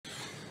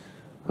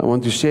I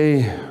want to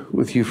share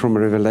with you from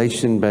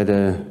Revelation, but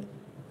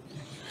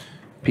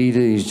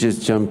Peter is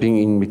just jumping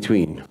in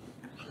between.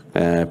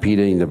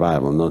 Peter in the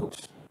Bible,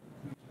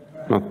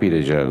 not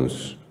Peter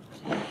Jones.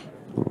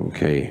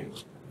 Okay.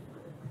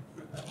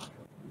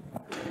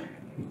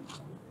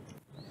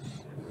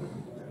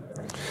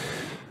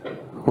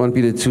 (1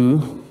 Peter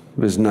 2,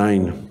 verse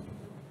 9).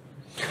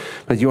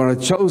 But you are a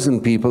chosen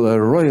people, a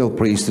royal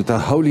priesthood, a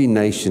holy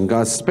nation,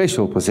 God's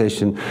special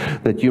possession,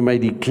 that you may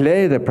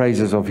declare the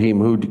praises of Him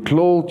who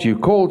called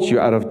you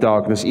out of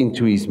darkness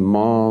into His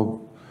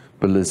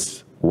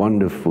marvelous,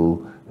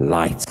 wonderful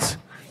light.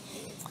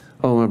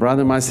 Oh, my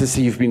brother, my sister,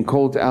 you've been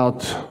called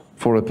out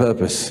for a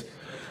purpose.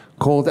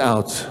 Called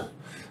out.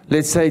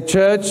 Let's say,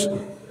 church,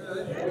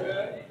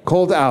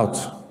 called out.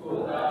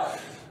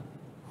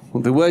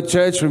 The word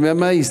church,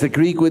 remember, is the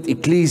Greek word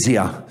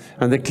ecclesia.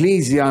 And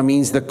ecclesia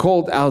means the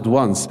called out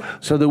ones.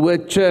 So the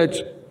word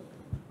church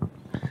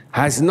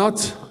has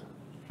not,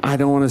 I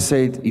don't want to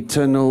say it,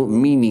 eternal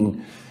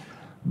meaning.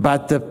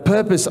 But the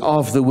purpose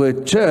of the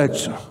word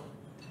church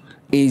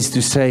is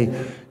to say,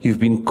 you've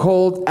been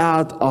called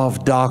out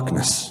of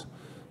darkness.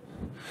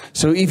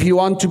 So if you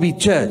want to be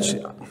church,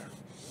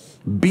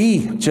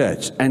 be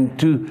church, and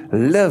to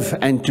live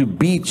and to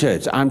be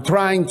church. I'm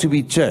trying to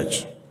be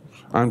church.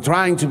 I'm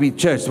trying to be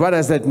church. What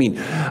does that mean?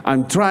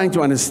 I'm trying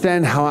to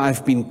understand how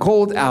I've been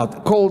called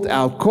out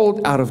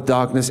of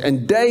darkness.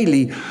 And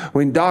daily,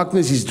 when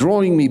darkness is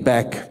drawing me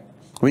back,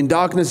 when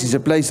darkness is a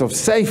place of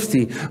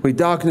safety, when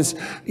darkness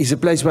is a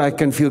place where I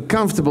can feel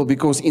comfortable,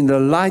 because in the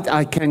light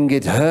I can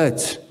get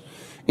hurt.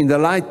 In the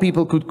light,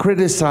 people could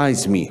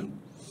criticize me.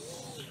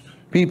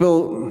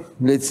 People,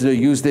 let's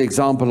use the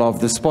example of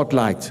the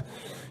spotlight.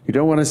 You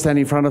don't want to stand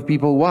in front of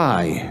people.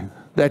 Why?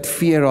 That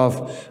fear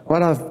of,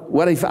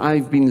 what if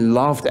I've been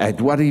laughed at?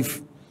 What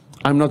if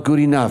I'm not good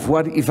enough?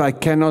 What if I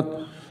cannot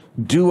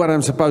do what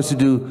I'm supposed to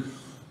do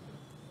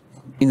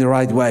in the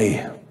right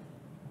way?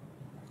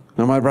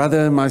 Now, my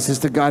brother, my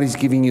sister, God is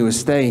giving you a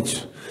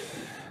stage,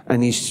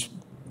 and He's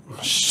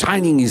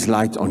shining His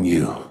light on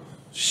you.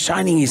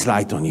 Shining His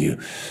light on you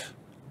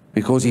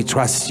because He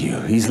trusts you.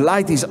 His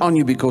light is on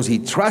you because He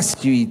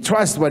trusts you. He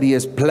trusts what He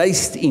has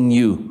placed in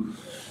you.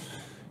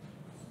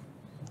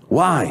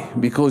 Why?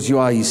 Because you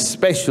are His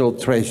special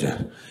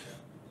treasure,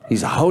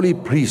 His holy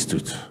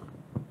priesthood.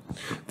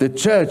 The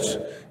church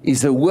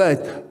is a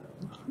word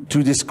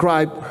to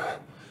describe,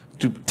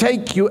 to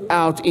take you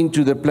out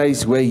into the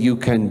place where you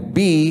can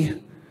be,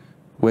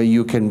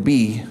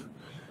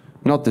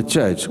 not the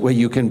church, where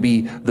you can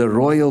be the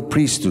royal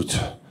priesthood,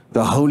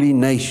 the holy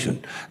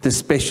nation, the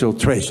special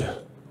treasure.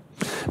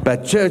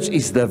 But church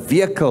is the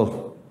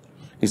vehicle.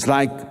 It's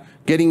like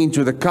getting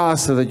into the car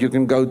so that you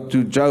can go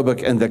to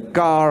Joburg, and the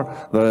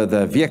car,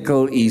 the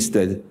vehicle is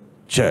the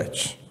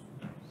church.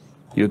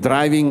 You're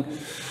driving,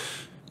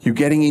 you're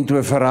getting into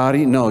a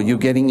Ferrari. No, you're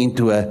getting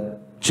into a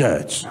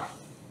church.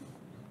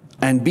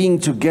 And being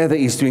together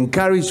is to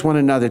encourage one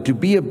another, to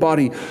be a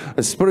body,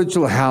 a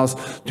spiritual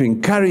house, to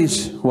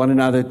encourage one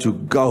another to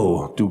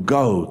go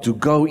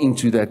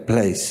into that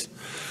place,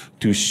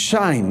 to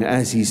shine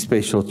as His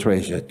special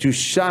treasure, to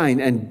shine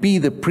and be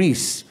the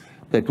priests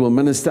that will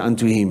minister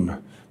unto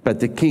Him, but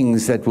the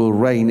kings that will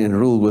reign and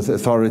rule with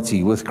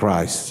authority with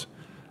Christ.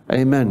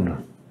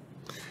 Amen.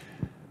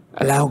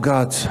 Allow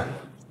God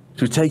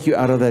to take you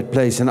out of that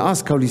place and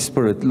ask Holy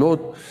Spirit, Lord,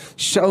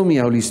 show me,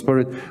 Holy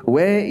Spirit,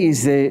 where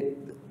is there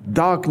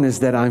darkness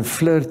that I'm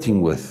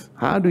flirting with?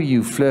 How do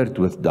you flirt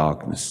with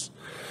darkness?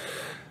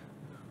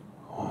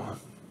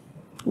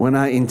 When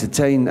I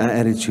entertain an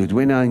attitude,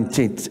 when I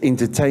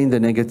entertain the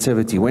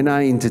negativity, when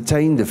I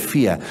entertain the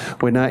fear,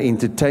 when I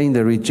entertain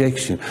the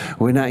rejection,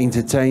 when I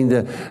entertain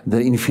the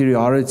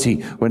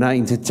inferiority, when I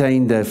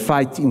entertain the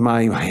fight in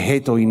my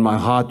head or in my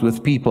heart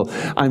with people,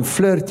 I'm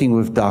flirting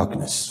with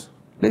darkness.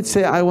 Let's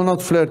say I will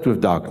not flirt with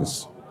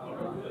darkness.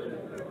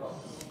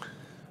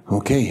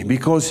 Okay,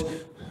 because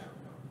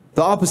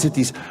the opposite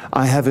is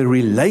I have a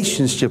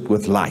relationship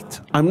with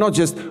light. I'm not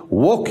just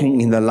walking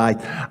in the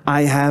light.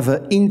 I have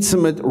an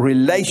intimate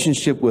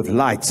relationship with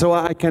light. So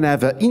I can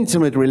have an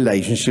intimate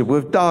relationship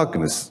with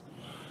darkness.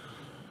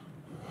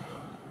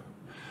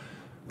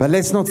 But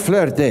let's not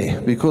flirt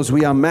there, because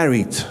we are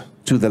married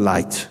to the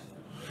light.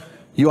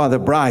 You are the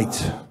bride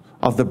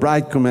of the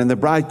bridegroom, and the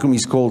bridegroom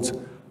is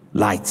called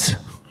light.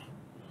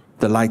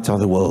 The light of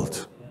the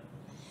world.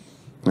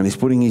 And He's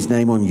putting His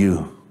name on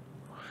you.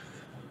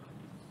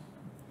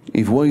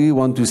 If we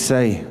want to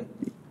say,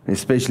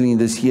 especially in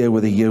this year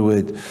with the year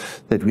word,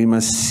 that we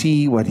must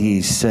see what He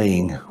is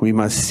saying, we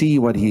must see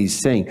what He is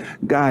saying,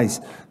 guys,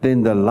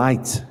 then the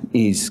light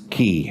is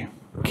key.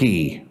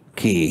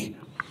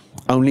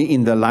 Only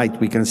in the light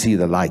we can see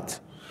the light.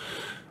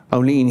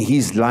 Only in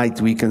His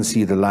light we can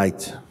see the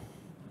light.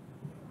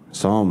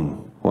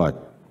 Psalm, what?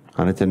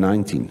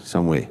 119,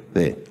 somewhere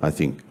there, I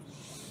think.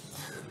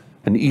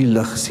 En U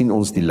lig sien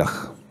ons die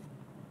lig.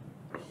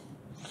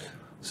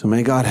 So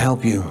may God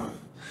help you,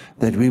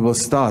 that we will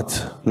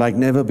start like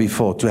never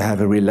before to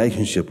have a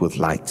relationship with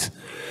light.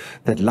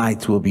 That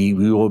light will be,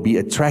 we will be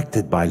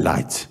attracted by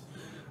light.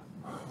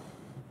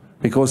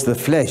 Because the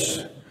flesh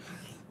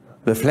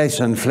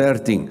and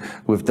flirting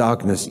with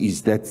darkness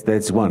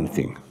that's one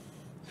thing.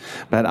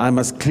 But I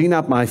must clean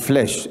up my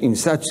flesh in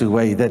such a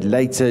way that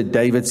later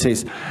David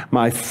says,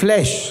 my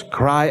flesh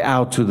cry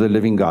out to the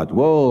living God.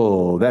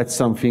 Whoa, that's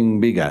something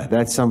bigger.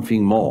 That's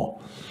something more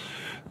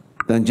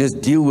than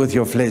just deal with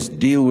your flesh.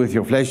 Deal with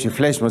your flesh. Your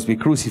flesh must be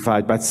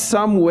crucified. But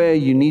somewhere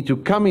you need to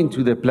come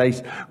into the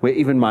place where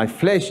even my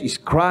flesh is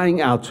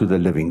crying out to the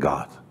living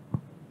God.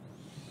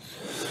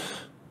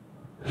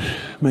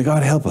 May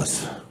God help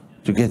us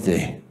to get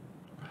there.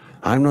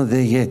 I'm not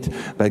there yet,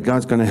 but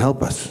God's going to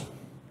help us.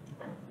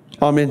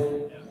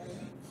 Amen.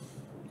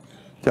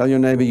 Tell your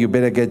neighbor, you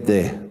better get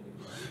there.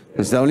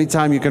 It's the only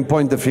time you can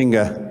point the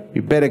finger.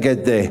 You better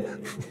get there.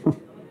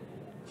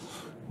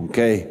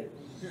 Okay.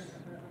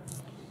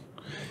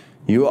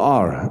 You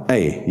are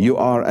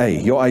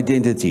your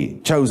identity,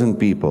 chosen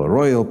people,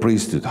 royal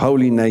priesthood,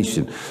 holy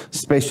nation,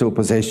 special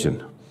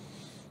possession.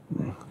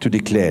 To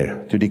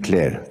declare.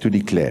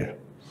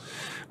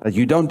 But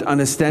you don't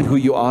understand who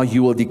you are,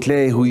 you will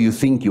declare who you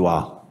think you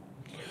are.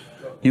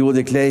 You will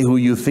declare who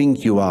you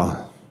think you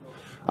are.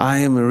 I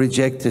am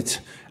rejected.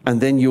 And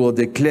then you will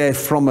declare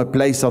from a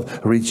place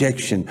of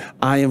rejection.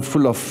 I am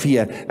full of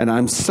fear. And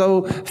I'm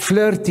so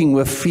flirting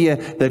with fear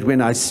that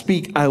when I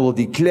speak, I will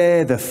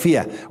declare the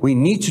fear. We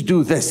need to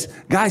do this.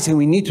 Guys, and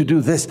we need to do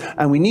this.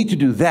 And we need to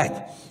do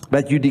that.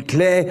 But you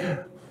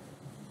declare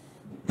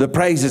the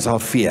praises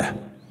of fear.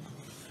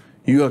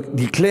 You are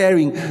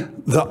declaring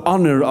the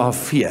honor of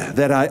fear.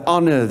 That I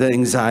honor the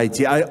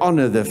anxiety. I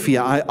honor the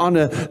fear. I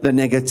honor the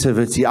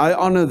negativity. I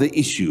honor the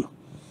issue.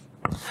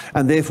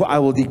 And therefore, I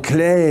will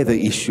declare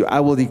the issue. I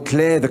will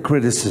declare the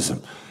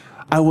criticism.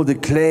 I will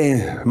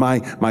declare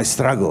my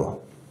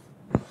struggle.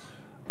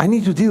 I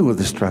need to deal with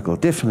the struggle,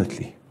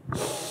 definitely.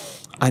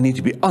 I need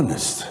to be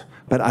honest,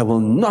 but I will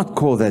not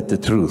call that the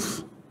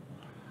truth.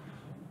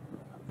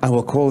 I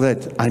will call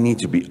that I need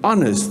to be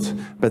honest,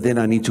 but then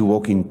I need to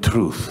walk in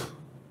truth.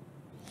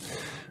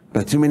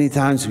 But too many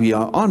times we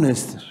are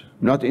honest,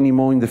 not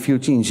anymore in the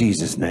future, in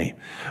Jesus' name.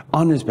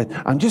 Honest, but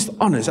I'm just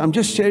honest. I'm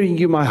just sharing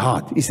you my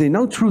heart. Is there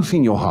no truth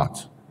in your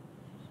heart?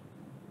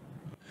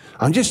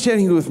 I'm just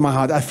sharing you with my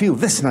heart. I feel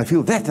this and I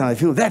feel that and I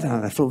feel that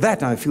and I feel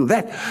that and I feel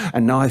that.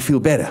 And now I feel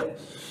better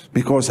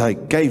because I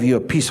gave you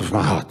a piece of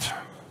my heart.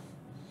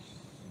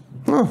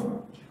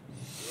 Oh.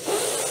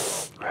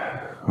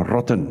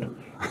 Rotten.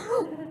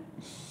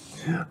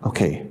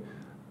 Okay.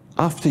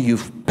 After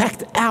you've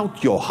packed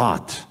out your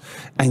heart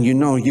and you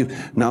know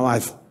now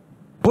I've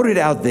put it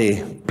out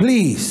there,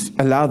 please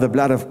allow the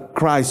blood of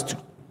Christ to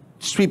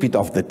sweep it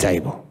off the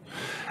table.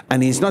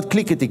 And it's not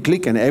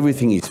clickety-click and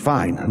everything is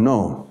fine.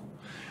 No.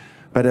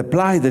 But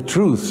apply the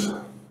truth.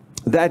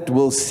 That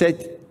will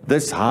set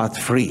this heart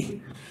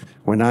free.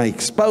 When I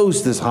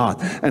expose this heart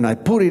and I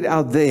put it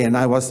out there and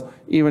I was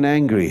even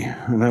angry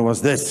and I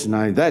was this and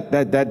I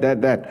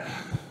that.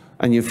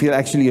 And you feel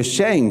actually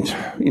ashamed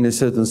in a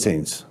certain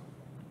sense.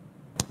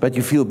 But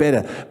you feel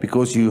better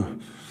because you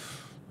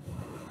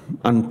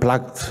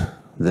unplugged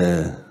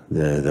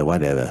the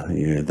whatever,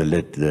 the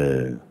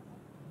lid,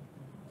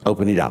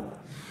 open it up.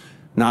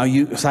 Now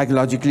you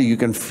psychologically you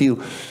can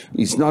feel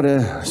it's not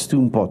a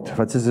stoempot.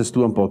 What is a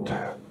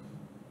stoempot?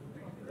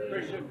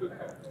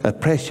 A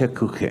pressure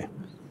cooker.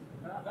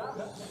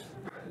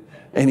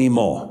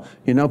 Anymore,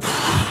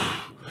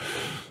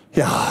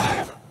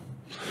 yeah.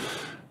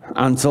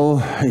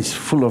 Until it's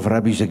full of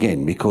rubbish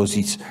again, because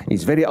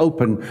it's very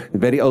open.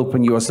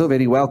 You are still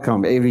very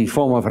welcome. Every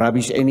form of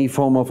rubbish, any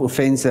form of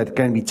offense that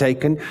can be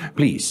taken,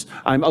 please.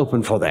 I'm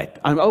open for that.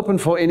 I'm open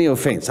for any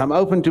offense. I'm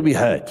open to be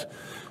hurt.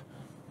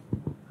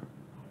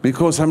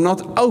 Because I'm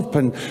not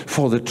open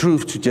for the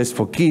truth to just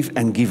forgive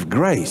and give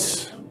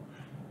grace.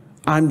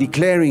 I'm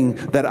declaring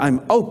that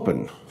I'm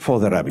open for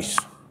the rubbish.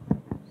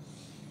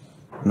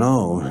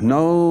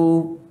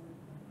 No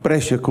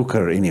pressure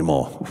cooker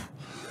anymore.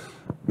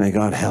 May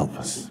God help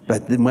us.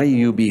 But may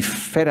you be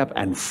fed up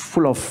and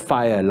full of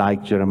fire,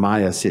 like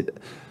Jeremiah said.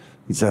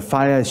 It's a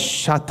fire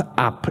shut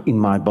up in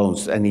my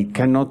bones, and it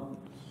cannot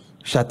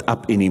shut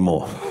up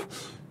anymore.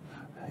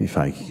 If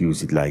I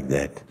use it like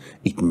that,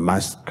 it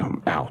must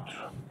come out.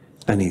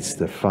 And it's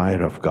the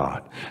fire of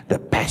God, the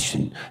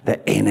passion,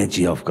 the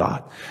energy of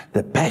God,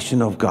 the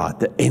passion of God,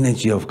 the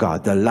energy of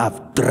God, the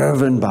love,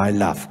 driven by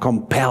love,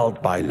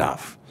 compelled by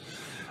love.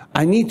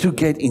 I need to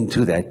get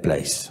into that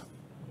place.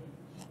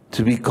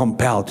 To be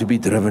compelled, to be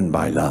driven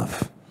by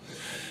love.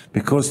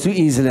 Because too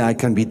easily I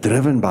can be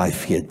driven by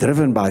fear,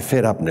 driven by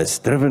fed-upness,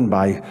 driven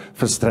by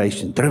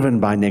frustration, driven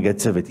by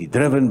negativity,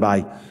 driven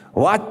by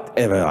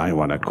whatever I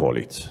want to call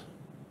it.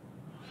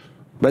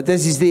 But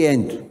this is the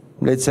end.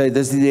 Let's say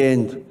this is the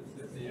end.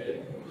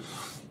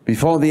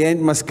 Before the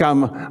end must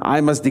come,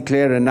 I must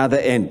declare another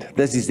end.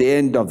 This is the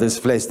end of this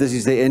flesh. This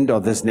is the end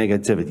of this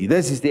negativity.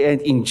 This is the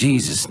end in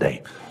Jesus'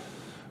 name.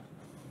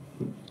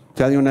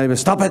 Tell your neighbor,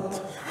 stop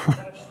it.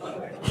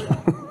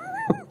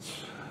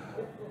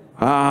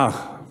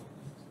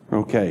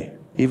 Okay.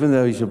 Even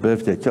though it's your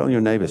birthday, tell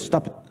your neighbor,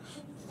 stop it.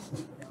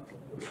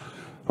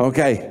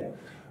 Okay.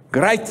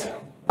 Great.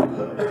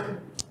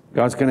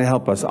 God's going to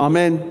help us.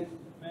 Amen.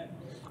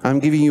 I'm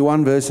giving you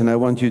one verse, and I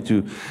want you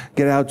to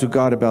get out to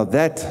God about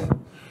that.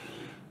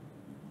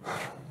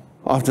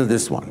 After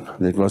this one,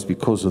 that was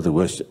because of the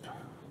worship.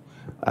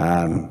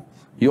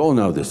 You all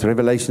know this.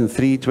 Revelation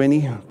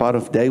 3:20, part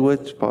of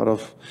David, part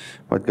of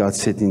what God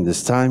said in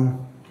this time.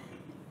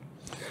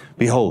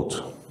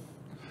 Behold.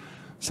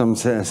 Some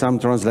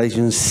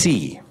translations,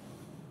 see.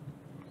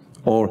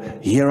 Or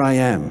here I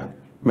am.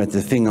 But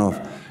the thing of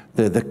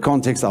the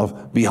context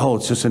of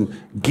behold. So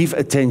give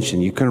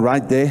attention. You can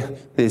write there.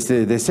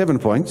 There's 7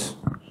 points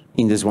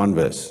in this one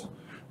verse.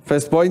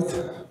 First point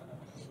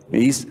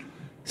is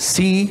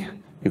see.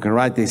 You can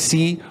write there,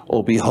 see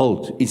or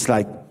behold. It's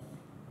like,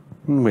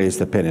 where's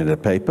the pen and the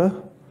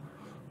paper?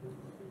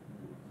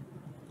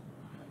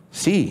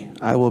 See,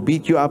 I will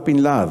beat you up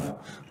in love.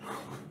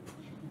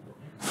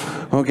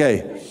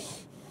 Okay.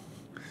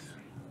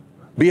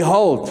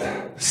 Behold,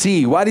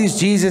 see. What is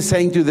Jesus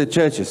saying to the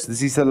churches?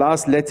 This is the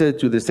last letter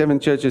to the 7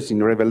 churches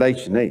in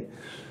Revelation. Hey?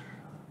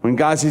 When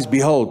God says,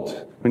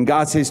 behold, when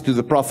God says to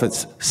the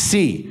prophets,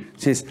 see,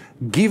 it says,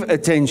 give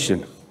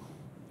attention.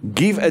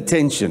 Give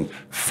attention.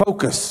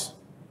 Focus.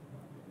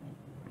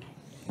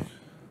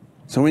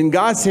 So when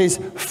God says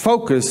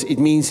focus, it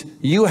means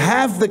you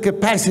have the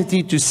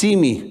capacity to see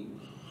me.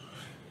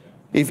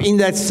 If in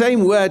that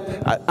same word,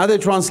 other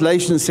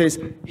translation says,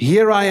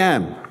 here I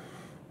am.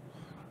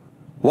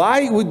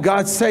 Why would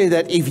God say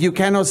that if you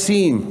cannot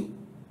see him?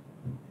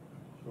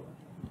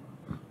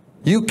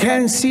 You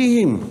can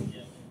see him.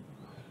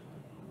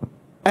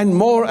 And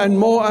more and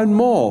more and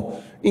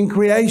more. In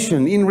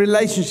creation, in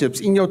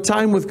relationships, in your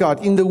time with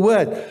God, in the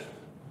Word,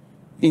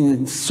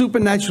 in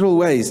supernatural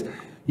ways.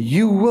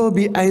 You will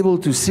be able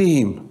to see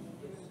him.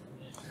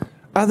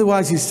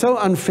 Otherwise, it's so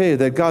unfair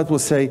that God will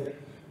say,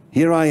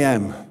 here I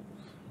am.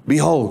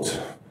 Behold,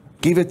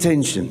 give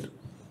attention.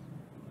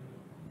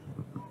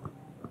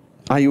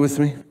 Are you with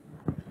me?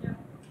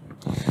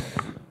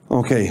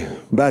 Okay,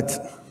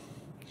 but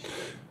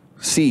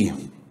see,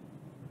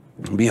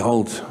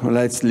 behold,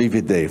 let's leave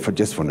it there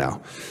just for now.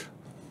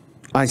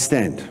 I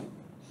stand.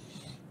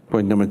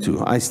 Point number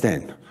 2, I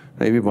stand.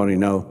 Everybody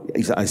know,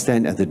 I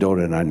stand at the door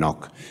and I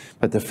knock.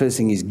 But the first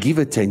thing is give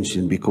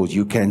attention because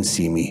you can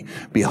see me.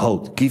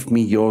 Behold, give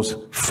me yours.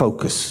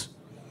 Focus.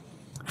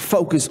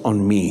 Focus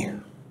on me.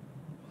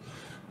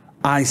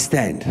 I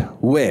stand.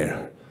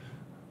 Where?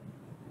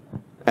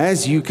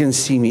 As you can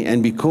see me,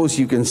 and because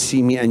you can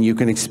see me and you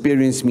can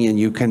experience me and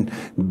you can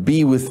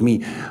be with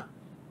me,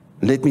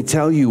 let me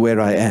tell you where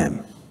I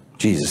am,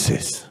 Jesus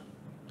says.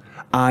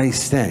 I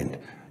stand.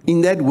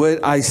 In that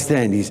word, I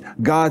stand, is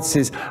God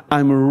says,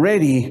 I'm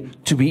ready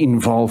to be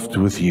involved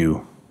with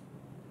you.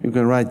 You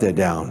can write that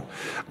down.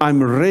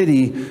 I'm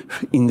ready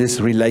in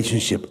this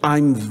relationship.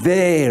 I'm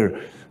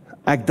there.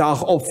 Ek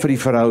daag op vir die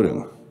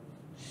verhouding.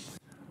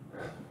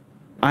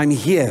 I'm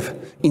here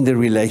in the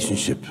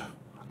relationship.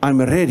 I'm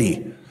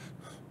ready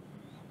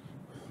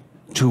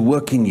to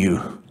work in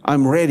you.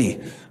 I'm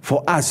ready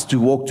for us to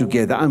walk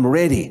together. I'm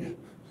ready.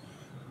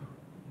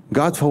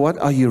 God, for what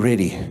are you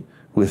ready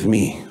with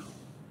me?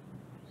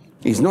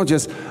 It's not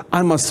just,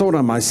 I must sort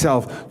out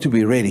myself to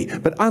be ready,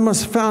 but I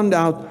must find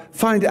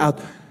out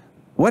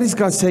what is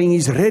God saying.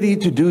 He's ready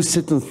to do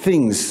certain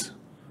things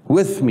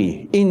with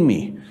me, in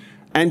me.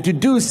 And to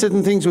do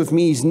certain things with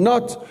me is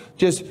not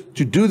just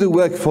to do the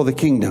work for the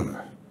kingdom.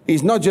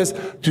 It's not just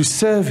to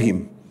serve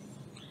him.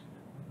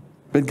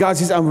 But God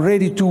says, I'm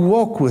ready to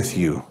walk with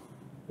you.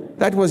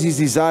 That was his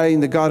desire in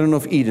the Garden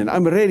of Eden.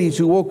 I'm ready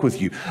to walk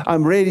with you.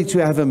 I'm ready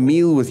to have a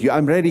meal with you.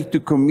 I'm ready to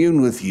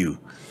commune with you.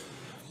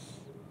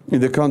 In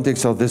the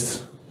context of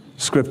this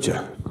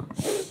scripture,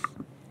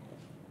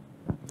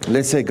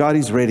 let's say God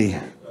is ready.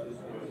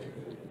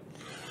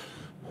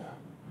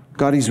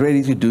 God is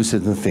ready to do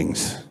certain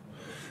things.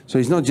 So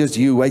it's not just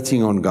you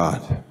waiting on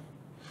God.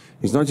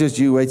 It's not just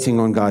you waiting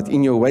on God.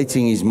 In your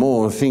waiting is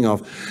more a thing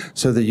of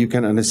so that you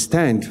can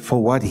understand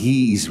for what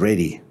he is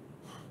ready.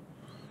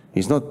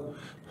 He's not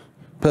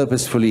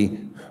purposefully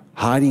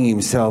hiding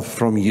himself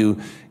from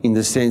you in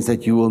the sense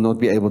that you will not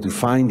be able to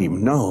find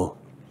him. No.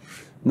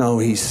 No,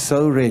 he's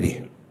so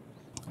ready.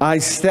 I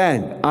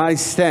stand. I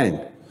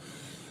stand.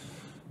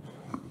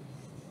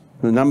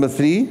 The number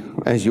 3,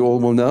 as you all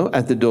will know,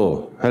 at the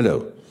door.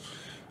 Hello.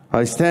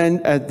 I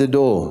stand at the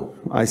door.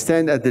 I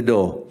stand at the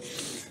door.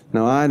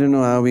 Now, I don't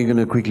know how we're going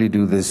to quickly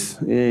do this.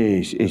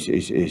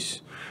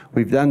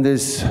 We've done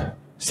this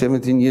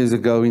 17 years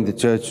ago in the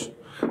church.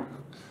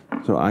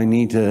 So I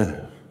need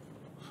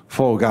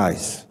 4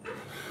 guys.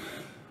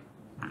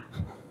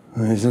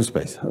 There's no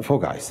space. 4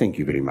 guys. Thank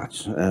you very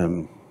much.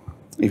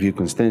 If you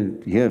can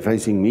stand here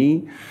facing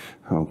me,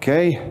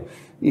 okay.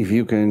 If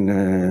you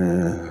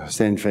can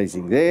stand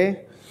facing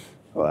there,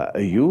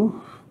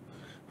 you.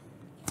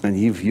 And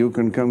if you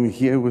can come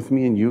here with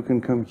me and you can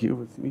come here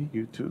with me,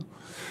 you too.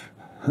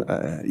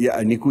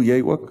 Yeah, Nico,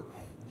 jy ook.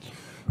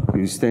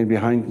 You stand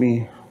behind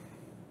me.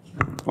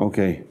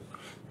 Okay.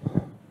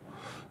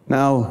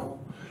 Now,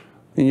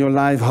 in your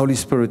life, Holy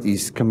Spirit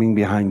is coming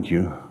behind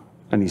you.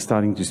 And He's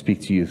starting to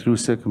speak to you through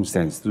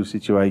circumstance, through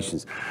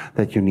situations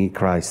that you need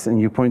Christ.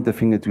 And you point the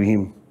finger to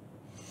Him.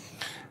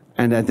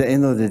 And at the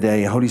end of the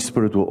day, Holy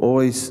Spirit will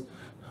always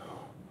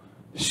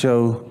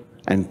show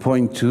and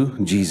point to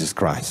Jesus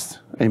Christ.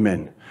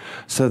 Amen.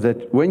 So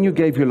that when you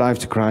gave your life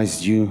to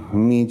Christ, you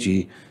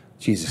need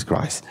Jesus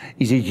Christ.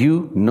 Is it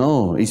you?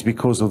 No. It's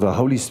because of the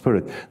Holy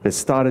Spirit that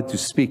started to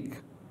speak.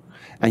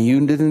 And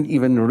you didn't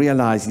even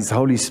realize it's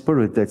Holy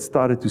Spirit that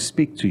started to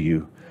speak to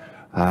you.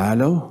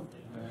 Hello?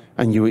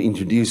 And you were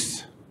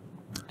introduced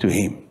to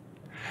Him.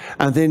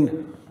 And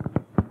then,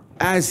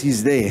 as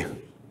He's there,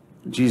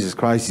 Jesus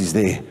Christ is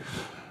there.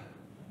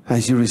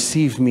 As you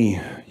receive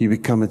me, you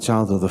become a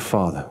child of the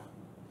Father.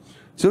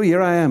 So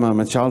here I am, I'm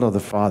a child of the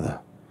Father.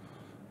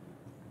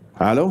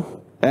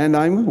 Hello? And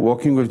I'm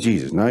walking with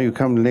Jesus. Now you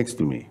come next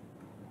to me.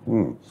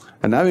 And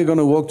now we're going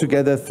to walk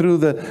together through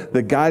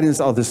the guidance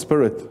of the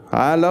Spirit.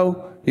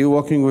 Hello? You're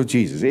walking with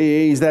Jesus.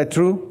 Is that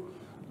true?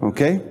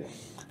 Okay.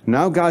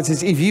 Now God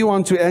says, if you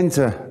want to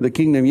enter the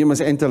kingdom, you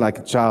must enter like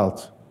a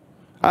child.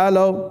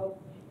 Hello?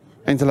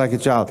 Enter like a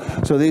child.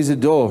 So there's a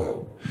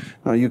door.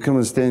 Now you come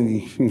and stand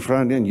in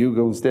front and you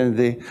go and stand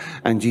there.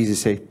 And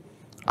Jesus said,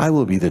 I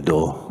will be the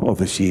door of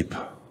the sheep.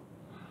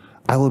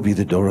 I will be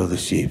the door of the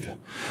sheep.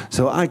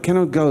 So I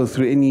cannot go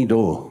through any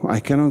door.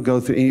 I cannot go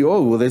through any,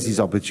 oh, well, there's this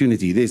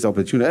opportunity. There's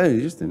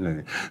opportunity.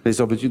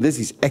 There's opportunity. This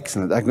is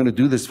excellent. I'm going to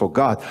do this for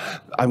God.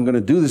 I'm going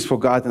to do this for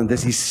God. And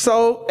this is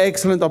so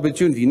excellent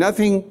opportunity.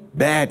 Nothing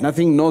bad,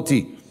 nothing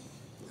naughty.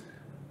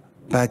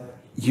 But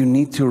you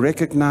need to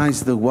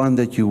recognize the one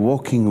that you're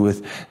walking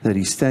with, that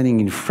is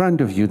standing in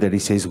front of you, that He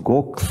says,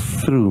 walk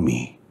through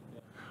me.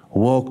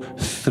 Walk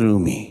through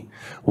me.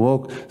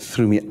 Walk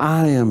through me.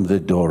 I am the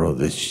door of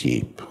the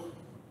sheep.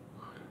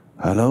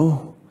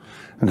 Hello?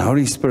 And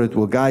Holy Spirit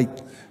will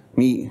guide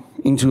me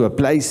into a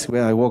place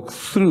where I walk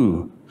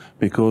through,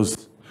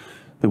 because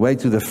the way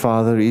to the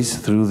Father is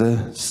through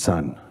the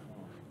Son.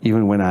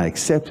 Even when I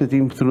accepted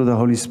Him through the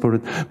Holy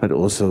Spirit, but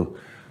also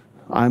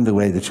I'm the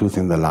way, the truth,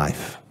 and the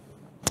life.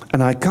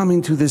 And I come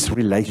into this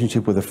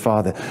relationship with the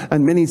Father.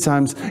 And many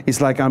times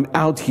it's like I'm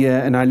out here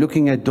and I'm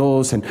looking at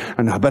doors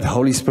but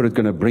Holy Spirit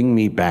going to bring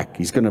me back.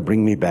 He's going to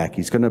bring me back.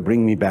 He's going to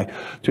bring me back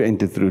to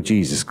enter through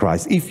Jesus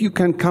Christ. If you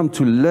can come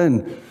to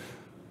learn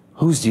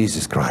who's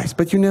Jesus Christ,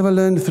 but you never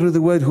learn through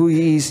the Word who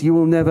He is, you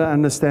will never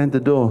understand the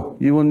door.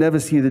 You will never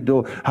see the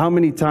door. How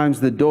many times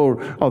the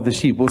door of the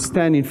sheep will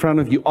stand in front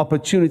of you,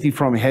 opportunity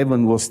from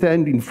heaven will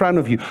stand in front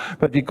of you,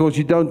 but because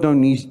you don't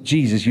know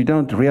Jesus, you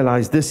don't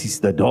realize this is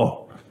the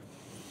door.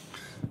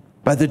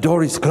 But the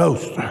door is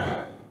closed.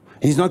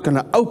 He's not going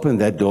to open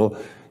that door.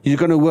 He's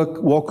going to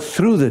walk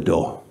through the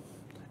door.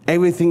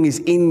 Everything is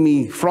in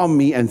me, from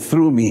me, and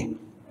through me.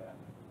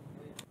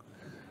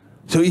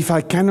 So if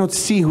I cannot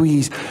see who He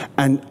is,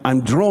 and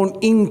I'm drawn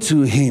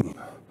into Him,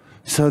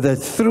 so that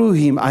through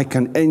Him I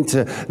can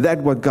enter that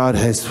what God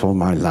has for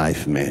my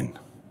life, man.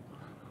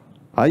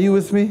 Are you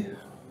with me?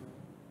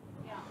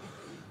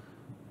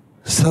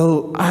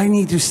 So I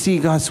need to see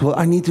God's will.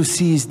 I need to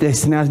see His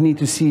destiny. I need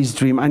to see His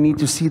dream. I need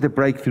to see the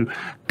breakthrough.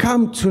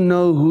 Come to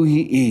know who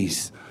He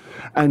is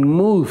and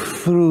move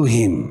through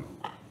Him.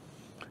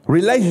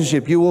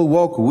 Relationship, you will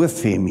walk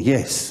with Him,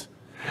 yes.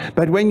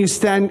 But when you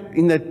stand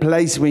in that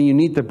place when you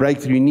need the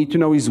breakthrough, you need to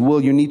know His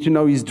will. You need to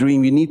know His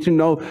dream. You need to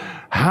know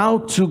how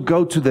to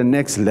go to the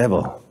next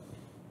level.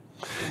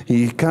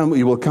 He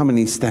will come and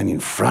He stand in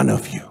front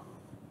of you.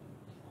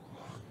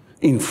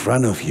 In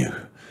front of you.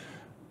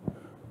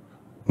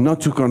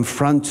 Not to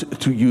confront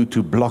to you,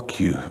 to block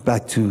you,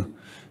 but to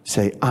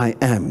say, I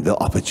am the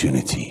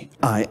opportunity.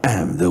 I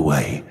am the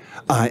way.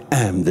 I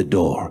am the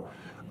door.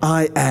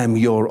 I am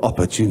your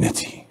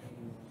opportunity.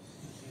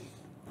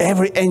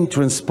 Every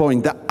entrance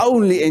point, the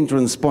only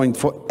entrance point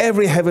for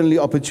every heavenly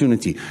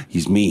opportunity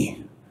is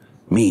me,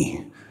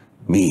 me,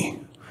 me.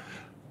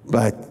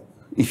 But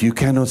if you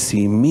cannot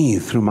see me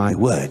through my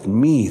word,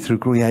 me through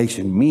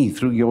creation, me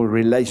through your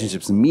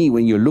relationships, me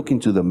when you look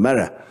into the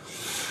mirror,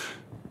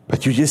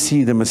 but you just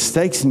see the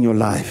mistakes in your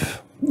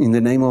life in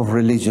the name of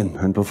religion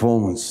and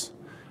performance,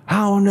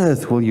 how on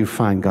earth will you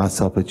find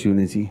God's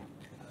opportunity?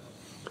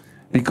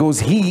 Because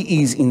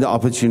He is in the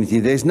opportunity.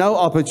 There's no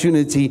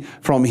opportunity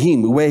from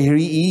Him where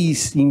He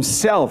is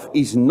Himself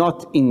is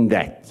not in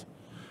that.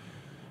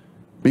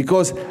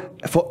 Because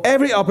for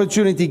every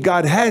opportunity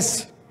God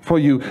has for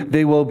you,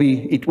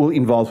 it will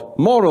involve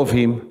more of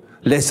Him,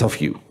 less of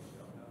you.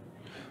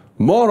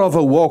 More of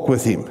a walk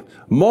with Him.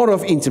 More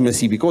of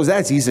intimacy, because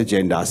that's His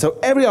agenda. So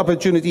every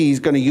opportunity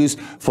He's going to use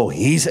for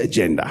His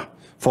agenda,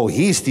 for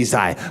His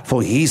desire,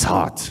 for His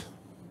heart.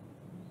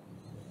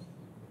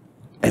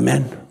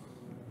 Amen.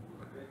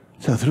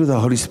 So through the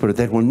Holy Spirit,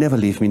 that will never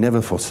leave me,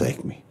 never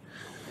forsake me.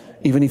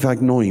 Even if I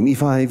ignore Him,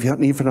 if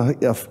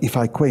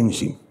I quench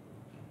Him,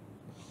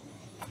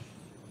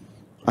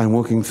 I'm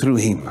walking through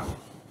Him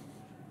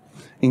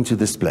into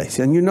this place.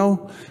 And you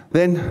know,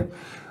 then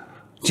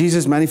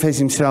Jesus manifests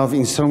Himself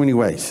in so many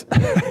ways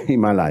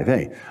in my life.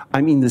 Hey,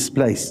 I'm in this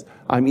place.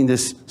 I'm in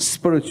this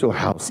spiritual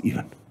house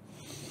even.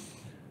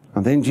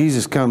 And then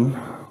Jesus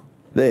come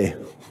there.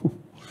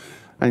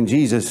 And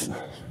Jesus,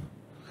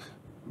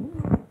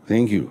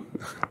 thank you.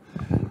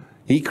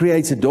 He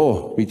creates a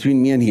door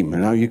between me and him.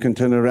 And now you can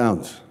turn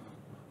around.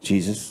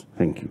 Jesus,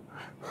 thank you.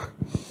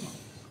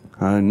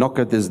 I knock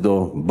at this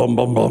door. Boom,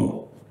 boom,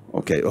 boom.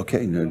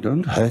 Okay, no,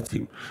 don't hurt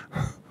him.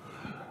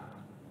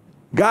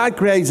 God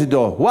creates a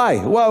door. Why?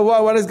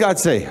 What does God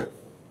say?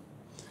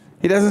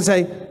 He doesn't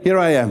say, here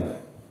I am.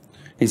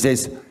 He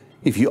says,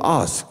 if you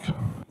ask,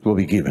 it will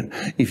be given.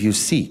 If you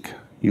seek,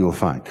 you will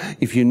find.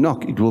 If you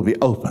knock, it will be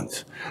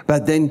opened.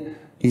 But then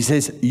he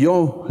says,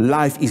 your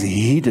life is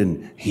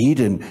hidden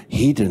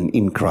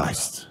in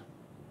Christ.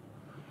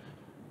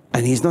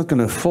 And he's not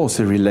going to force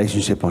a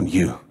relationship on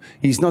you.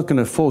 He's not going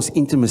to force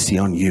intimacy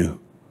on you.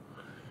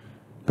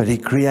 But he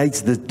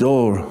creates the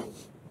door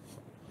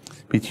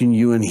between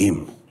you and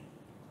him,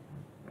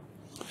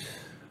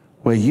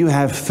 where you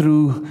have,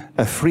 through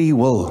a free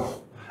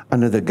will,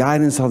 under the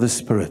guidance of the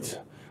Spirit,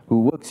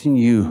 who works in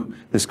you,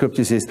 the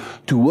scripture says,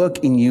 to work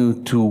in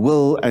you, to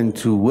will and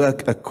to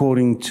work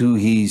according to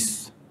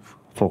his,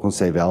 volgens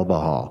sy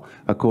welbehaag,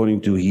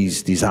 according to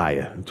his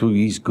desire, to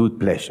his good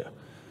pleasure.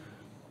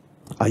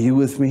 Are you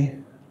with me?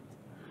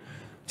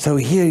 So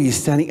here he's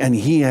standing, and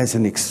he has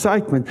an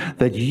excitement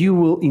that you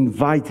will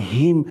invite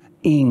him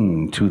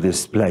into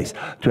this place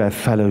to have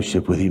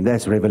fellowship with him.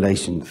 That's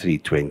Revelation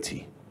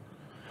 3:20.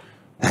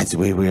 That's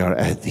where we are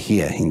at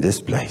here, in this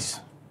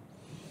place.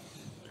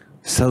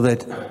 So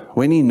that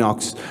when he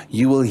knocks,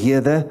 you will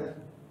hear the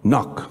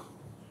knock.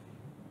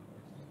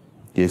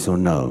 Yes or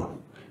no?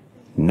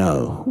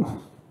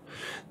 No.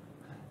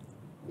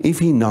 If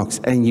he knocks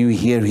and you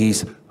hear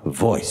his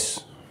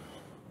voice.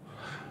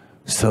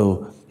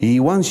 So he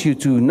wants you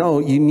to know,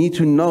 you need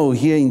to know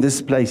here in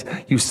this place.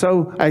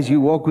 As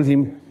you walk with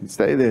him,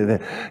 stay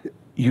there.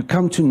 You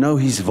come to know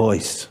his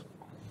voice.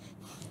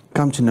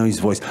 Come to know his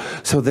voice,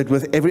 so that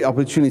with every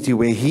opportunity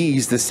where he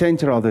is the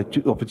center of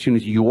the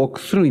opportunity, you walk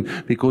through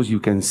him because you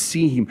can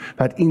see him.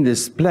 But in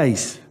this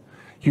place,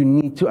 you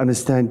need to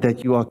understand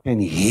that you can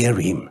hear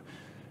him.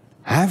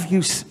 Have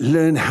you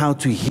learned how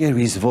to hear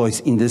his voice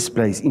in this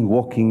place, in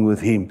walking with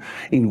him,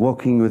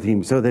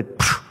 so that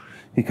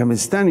he can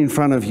stand in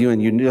front of you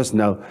and you just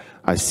know,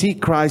 I see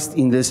Christ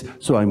in this,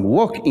 so I'm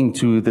walking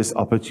into this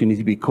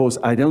opportunity because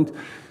I don't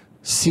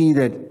see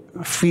that,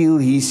 feel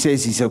he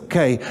says he's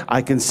okay.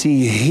 I can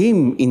see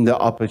him in the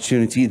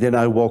opportunity. Then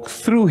I walk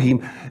through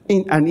him.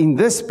 And in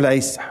this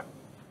place,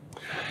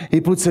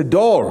 he puts a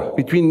door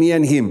between me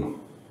and him.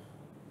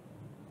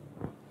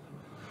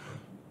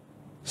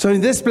 So in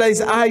this place,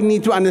 I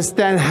need to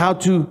understand how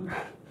to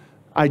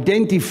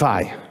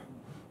identify,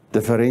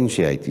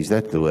 differentiate, is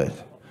that the word?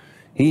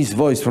 His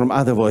voice from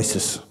other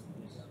voices.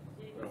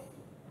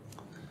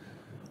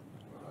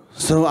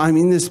 So I'm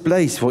in this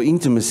place for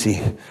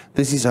intimacy.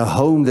 This is a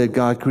home that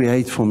God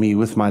creates for me,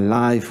 with my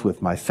life,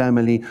 with my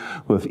family,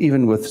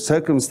 even with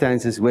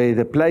circumstances, where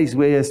the place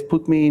where He has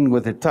put me in,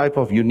 with the type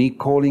of unique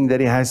calling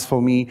that He has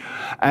for me,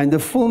 and the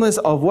fullness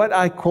of what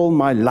I call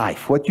my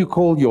life, what you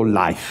call your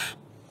life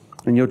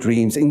and your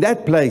dreams. In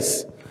that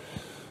place,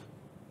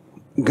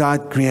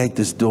 God creates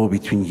this door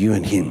between you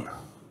and Him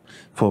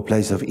for a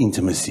place of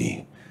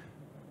intimacy.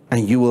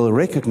 And you will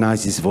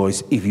recognize His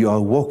voice if you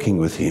are walking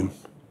with Him.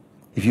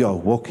 If you are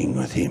walking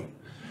with Him.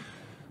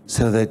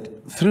 So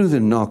that through the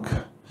knock,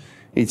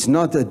 it's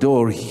not a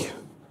door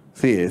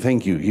there,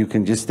 thank you, you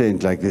can just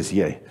stand like this,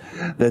 yay.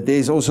 That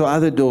there's also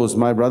other doors,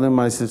 my brother,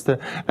 my sister,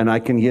 and I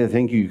can hear,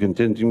 thank you, you can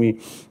turn to me,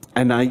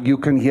 and you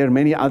can hear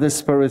many other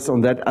spirits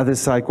on that other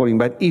side calling.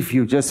 But if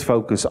you just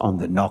focus on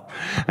the knock,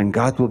 and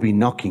God will be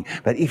knocking.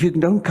 But if you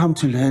don't come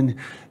to learn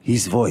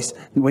His voice,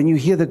 when you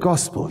hear the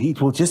gospel, it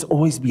will just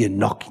always be a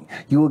knocking.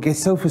 You will get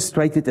so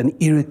frustrated and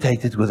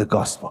irritated with the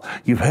gospel.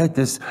 You've heard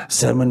this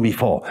sermon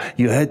before.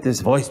 You heard this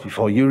voice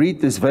before. You read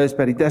this verse,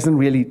 but it doesn't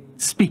really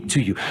speak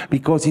to you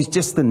because it's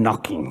just the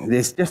knocking.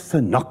 There's just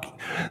the knocking.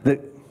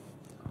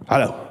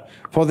 Hello.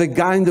 For the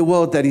guy in the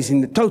world that is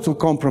in the total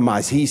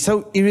compromise, he's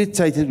so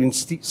irritated when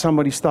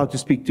somebody starts to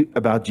speak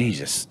about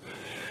Jesus.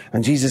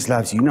 And Jesus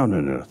loves you.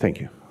 No,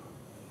 thank you.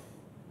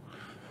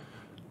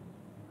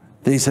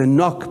 There's a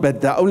knock,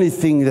 but the only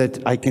thing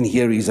that I can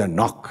hear is a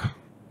knock.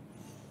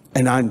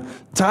 And I'm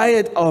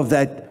tired of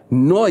that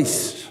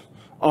noise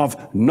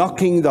of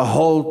knocking the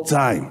whole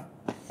time.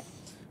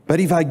 But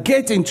if I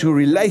get into a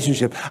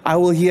relationship, I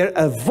will hear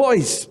a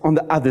voice on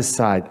the other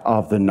side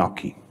of the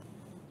knocking.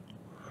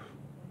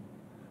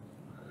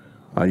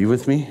 Are you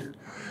with me?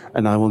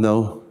 And I will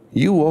know,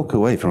 you walk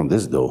away from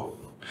this door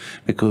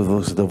because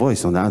there's the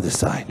voice on the other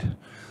side.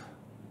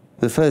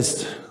 The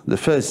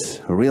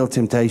first real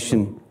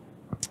temptation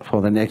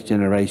for the next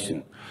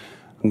generation.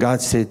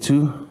 God said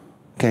to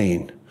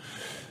Cain,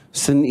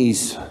 sin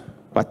is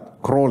but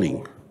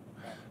crawling,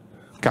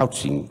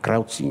 couching,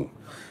 crouching,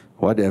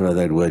 whatever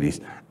that word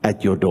is,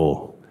 at your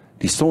door.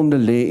 Die sonde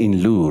lê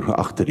en loer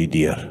agter die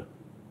deur.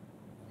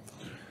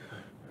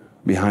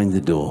 Behind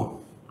the door.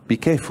 Be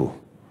careful.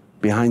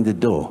 Behind the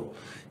door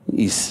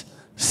is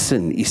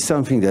sin, is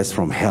something that's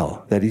from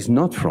hell, that is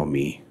not from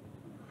me.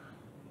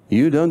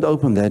 You don't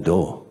open that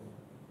door.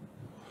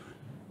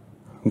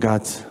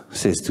 God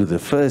says to the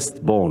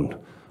firstborn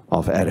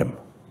of Adam.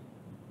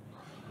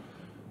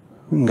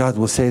 God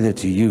will say that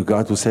to you.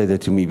 God will say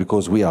that to me,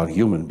 because we are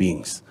human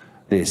beings.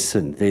 There's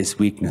sin, there's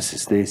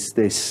weaknesses,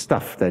 there's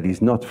stuff that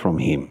is not from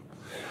Him.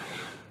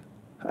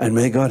 And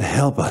may God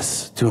help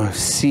us to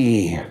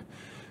see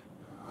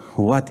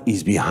what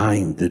is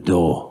behind the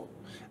door.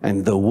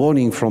 And the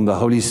warning from the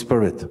Holy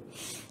Spirit,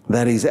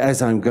 that is,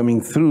 as I'm coming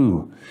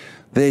through,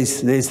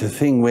 there's the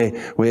thing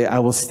where I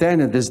will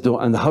stand at this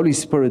door, and the Holy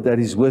Spirit that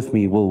is with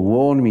me will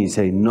warn me,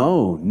 say,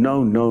 no,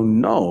 no, no,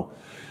 no.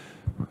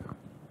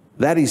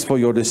 That is for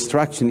your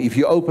destruction. If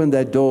you open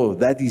that door,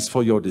 that is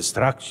for your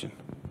destruction.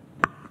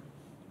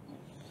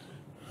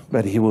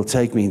 But He will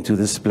take me into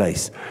this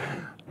place.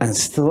 And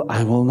still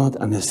I will not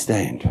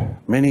understand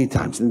many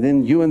times. And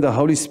then you and the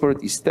Holy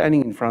Spirit is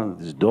standing in front of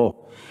this door.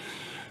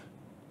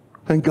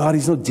 And God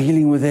is not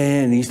dealing with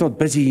it, and He's not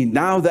busy.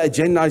 Now the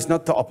agenda is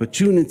not the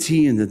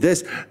opportunity and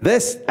this.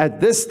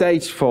 At this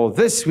stage for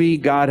this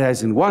week, God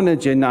has in one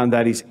agenda, and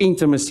that is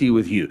intimacy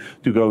with you,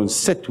 to go and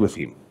sit with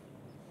Him.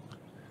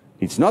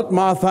 It's not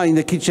Martha in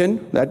the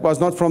kitchen. That was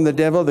not from the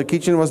devil. The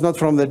kitchen was not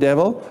from the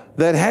devil.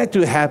 That had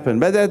to happen,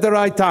 but at the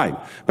right time.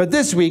 But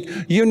this week,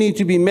 you need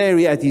to be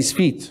Mary at His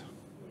feet.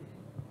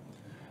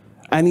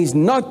 And He's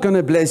not going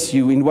to bless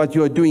you in what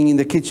you are doing in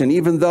the kitchen,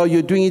 even though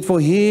you're doing it for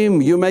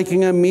Him. You're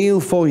making a meal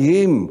for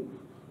Him.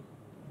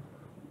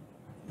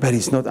 But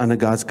it's not under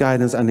God's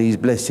guidance, under His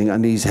blessing,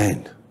 under His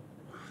hand.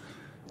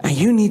 And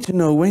you need to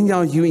know, when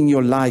are you in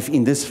your life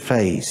in this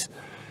phase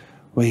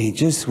where He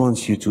just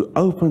wants you to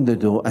open the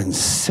door and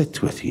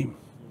sit with Him,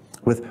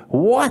 with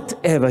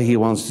whatever He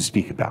wants to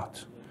speak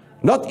about.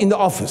 Not in the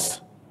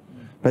office,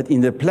 but in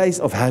the place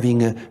of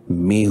having a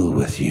meal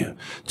with you,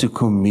 to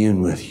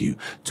commune with you,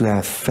 to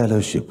have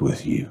fellowship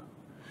with you.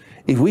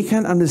 If we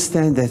can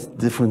understand that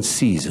different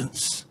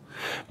seasons,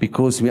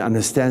 because we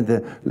understand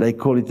they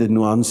call it the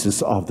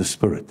nuances of the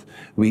Spirit.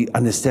 We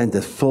understand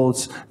the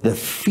thoughts, the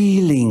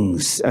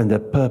feelings, and the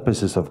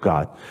purposes of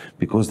God,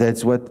 because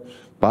that's what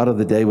part of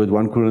the day with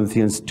 1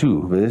 Corinthians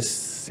 2, verse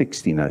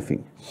 16, I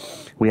think.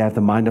 We have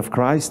the mind of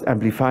Christ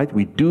amplified.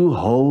 We do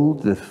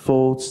hold the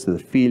thoughts, the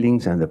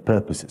feelings, and the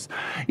purposes.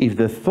 If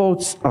the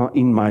thoughts are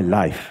in my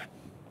life,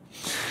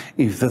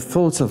 if the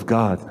thoughts of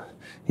God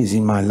is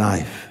in my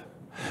life,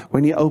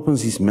 when He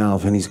opens His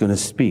mouth and He's going to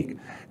speak,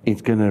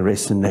 it's going to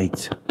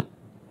resonate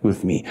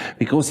with me,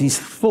 because His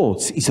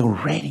thoughts is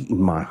already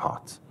in my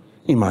heart,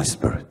 in my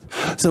spirit.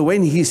 So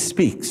when He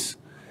speaks,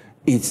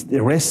 it's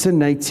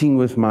resonating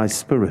with my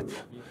spirit.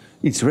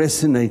 It's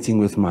resonating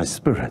with my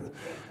spirit,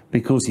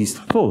 because His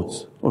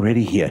thoughts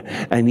already here,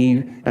 and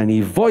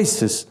he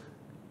voices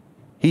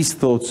His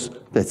thoughts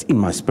that's in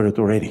my spirit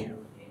already.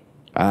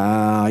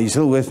 You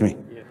still with me?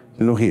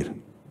 You're not here.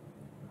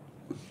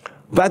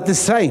 But the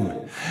same,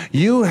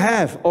 you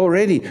have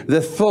already the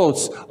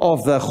thoughts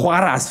of the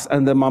huaras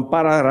and the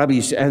mampara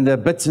rubbish and the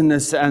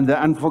bitterness and the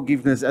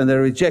unforgiveness and the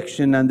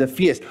rejection and the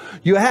fears.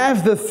 You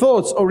have the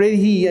thoughts already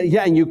here,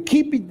 yeah, and you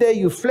keep it there,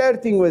 you're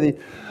flirting with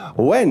it.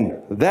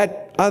 When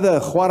that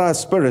other huara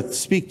spirit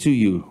speaks to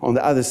you on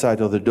the other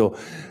side of the door,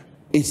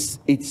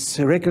 it's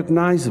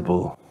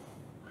recognizable.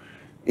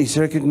 It's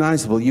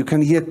recognizable. You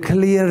can hear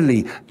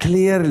clearly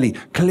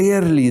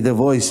the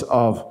voice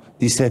of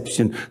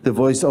deception, the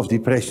voice of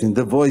depression,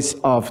 the voice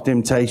of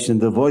temptation,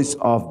 the voice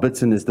of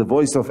bitterness, the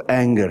voice of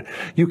anger.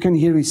 You can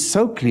hear it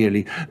so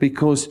clearly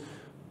because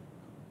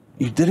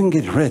you didn't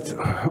get rid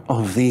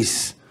of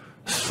these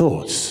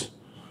thoughts,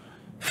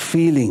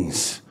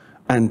 feelings,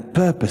 and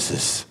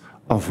purposes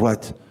of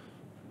what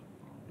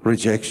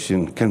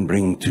rejection can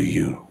bring to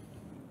you.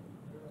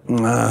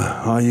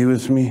 Are you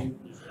with me?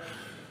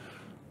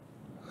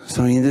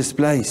 So in this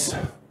place,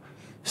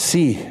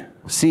 see,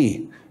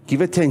 give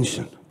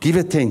attention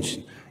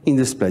in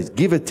this place,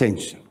 give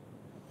attention.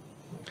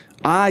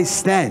 I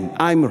stand,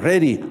 I'm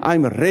ready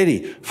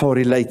for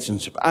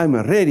relationship. I'm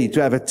ready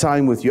to have a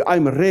time with you.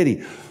 I'm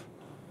ready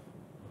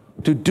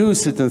to do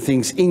certain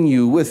things in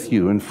you, with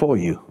you, and for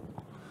you.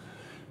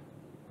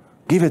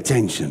 Give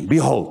attention,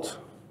 behold,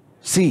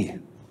 see,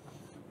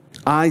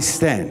 I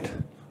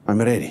stand,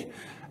 I'm ready,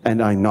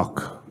 and I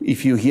knock.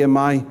 If you hear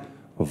my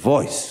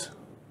voice,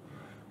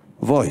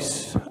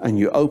 and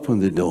you open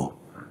the door,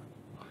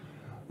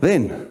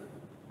 then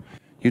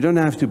you don't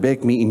have to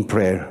beg me in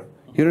prayer.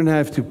 You don't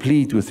have to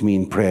plead with me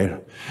in prayer.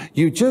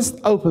 You just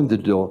open the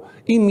door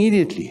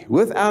immediately,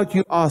 without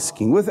you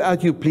asking,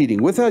 without you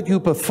pleading, without you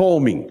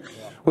performing,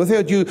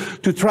 without you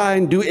to try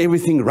and do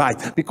everything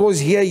right. Because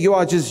here you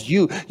are just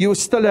you. You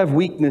still have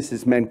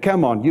weaknesses, man.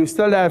 Come on. You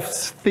still have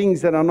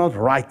things that are not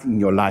right in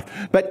your life.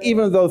 But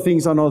even though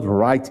things are not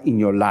right in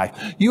your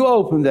life, you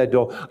open that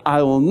door.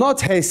 I will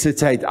not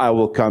hesitate. I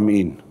will come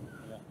in.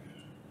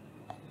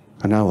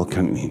 And I will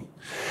come in.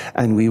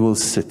 And we will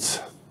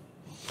sit.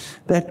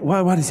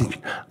 What is it?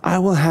 I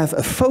will have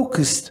a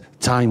focused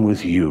time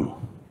with you.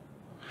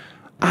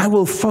 I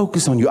will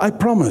focus on you. I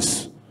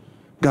promise.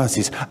 God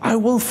says, I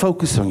will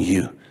focus on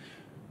you.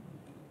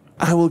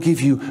 I will give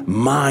you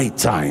my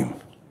time.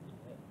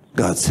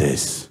 God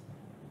says.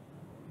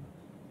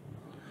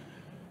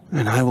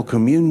 And I will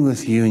commune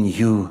with you and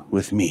you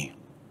with me.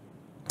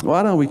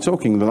 What are we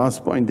talking? The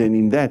last point then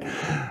in that,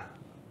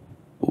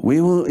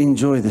 we will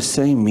enjoy the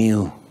same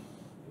meal.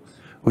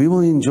 We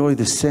will enjoy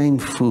the same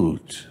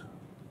food.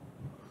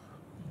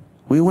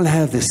 We will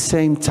have the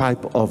same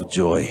type of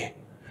joy.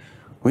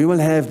 We will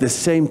have the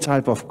same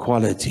type of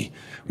quality.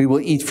 We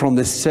will eat from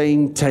the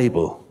same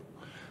table.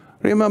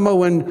 Remember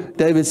when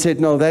David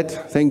said, no,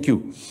 thank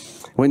you.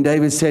 When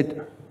David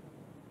said,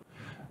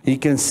 he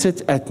can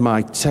sit at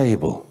my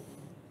table.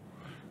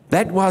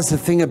 That was the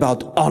thing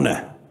about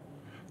honor.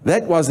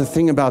 That was the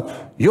thing about,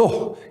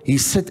 he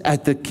sit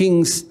at the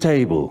king's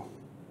table.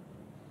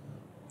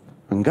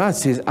 And God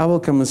says, I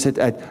will come and sit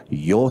at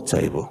your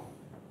table.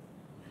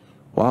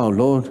 Wow,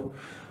 Lord,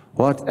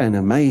 what an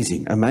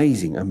amazing,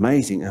 amazing,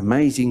 amazing,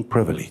 amazing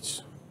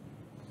privilege.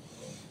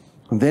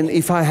 And then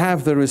if I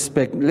have the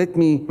respect, let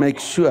me make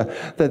sure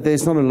that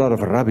there's not a lot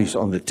of rubbish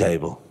on the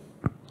table.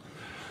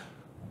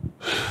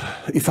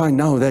 If I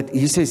know that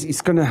he says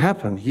it's going to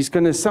happen,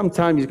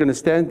 sometime he's going to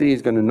stand there,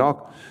 he's going to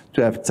knock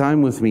to have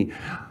time with me.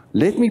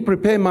 Let me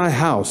prepare my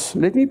house.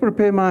 Let me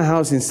prepare my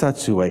house in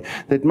such a way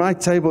that my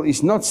table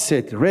is not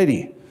set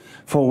ready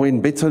for when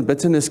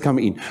bitterness come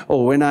in,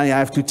 or when I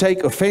have to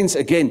take offense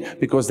again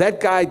because that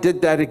guy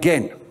did that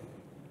again.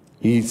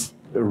 He's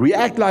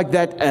react like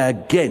that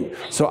again.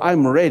 So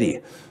I'm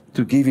ready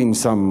to give him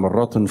some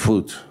rotten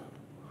food.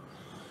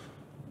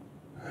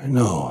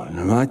 No,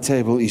 my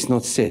table is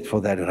not set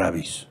for that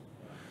rubbish.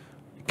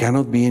 It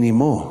cannot be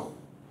anymore.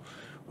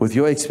 With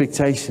your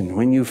expectation,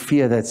 when you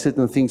fear that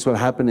certain things will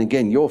happen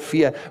again, your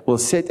fear will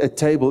set a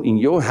table in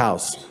your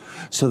house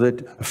so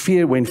that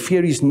when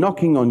fear is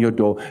knocking on your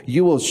door,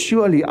 you will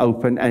surely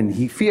open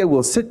and fear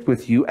will sit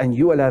with you and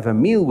you will have a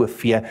meal with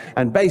fear.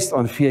 And based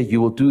on fear,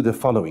 you will do the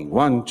following.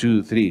 1,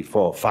 2, 3,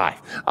 4,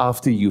 5.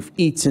 After you've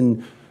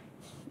eaten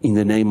in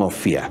the name of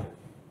fear.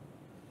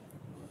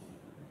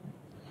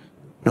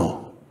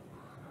 No,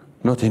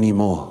 not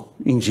anymore.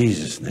 In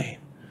Jesus' name.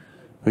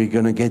 We're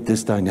going to get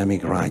this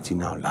dynamic right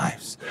in our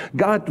lives.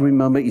 God,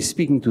 remember, is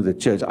speaking to the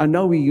church. I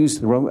know we use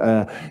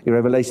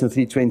Revelation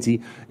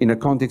 3:20 in a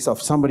context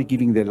of somebody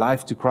giving their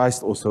life to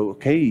Christ. Also,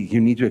 okay,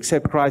 you need to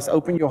accept Christ,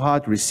 open your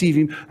heart, receive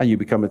Him, and you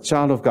become a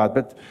child of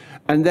God.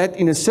 And that,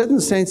 in a certain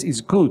sense,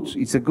 is good.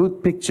 It's a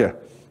good picture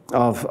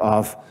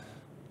of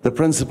the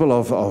principle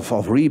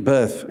of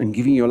rebirth and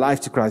giving your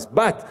life to Christ.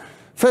 But,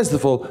 first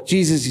of all,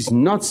 Jesus is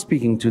not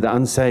speaking to the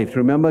unsaved.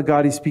 Remember,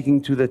 God is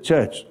speaking to the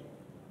church.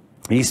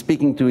 He's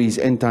speaking to His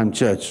end-time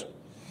church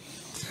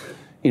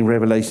in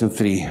Revelation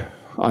 3.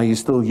 Are you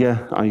still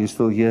here? Are you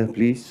still here,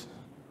 please?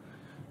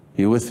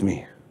 You're with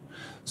me.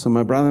 So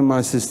my brother and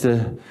my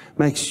sister,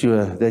 make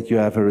sure that you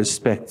have a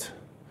respect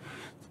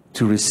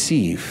to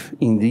receive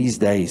in these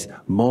days.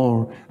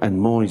 More and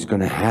more is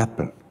going to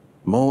happen.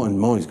 More and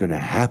more is going to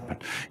happen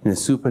in a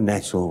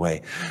supernatural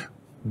way.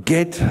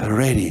 Get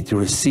ready to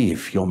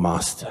receive your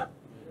master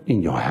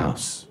in your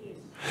house.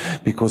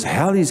 Because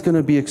hell is going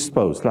to be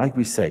exposed, like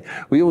we say.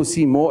 We will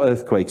see more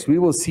earthquakes. We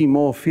will see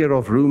more fear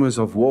of rumors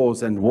of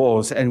wars, and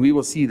we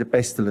will see the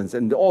pestilence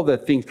and all the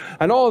things.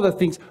 And all the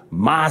things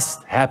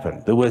must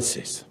happen, the word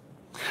says.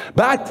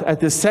 But at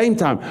the same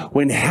time,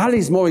 when hell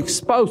is more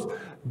exposed,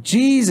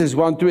 Jesus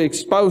wants to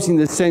expose in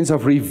the sense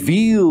of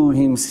reveal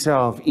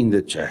Himself in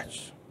the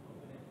church.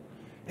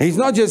 He's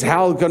not just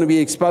hell going to be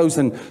exposed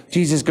and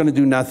Jesus is going to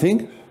do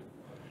nothing.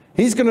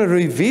 He's going to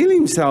reveal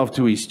Himself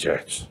to His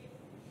church.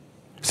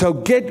 So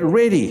get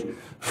ready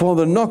for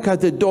the knock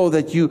at the door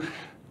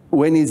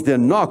when it's the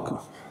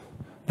knock,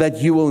 that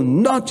you will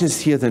not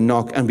just hear the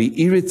knock and be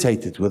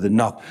irritated with the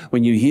knock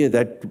when you hear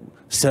that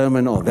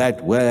sermon or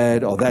that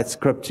word or that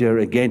scripture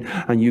again,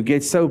 and you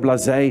get so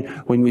blasé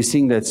when we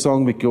sing that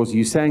song because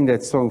you sang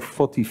that song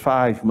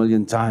 45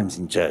 million times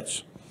in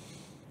church.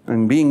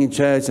 And being in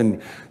church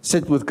and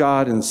sit with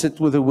God and sit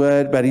with the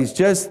word, but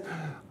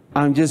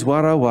I'm just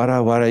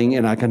worrying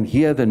and I can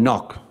hear the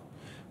knock.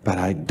 But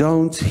I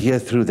don't hear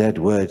through that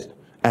word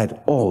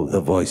at all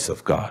the voice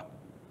of God.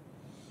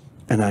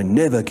 And I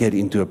never get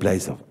into a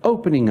place of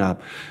opening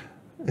up.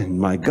 And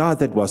my God,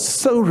 that was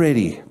so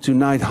ready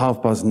tonight,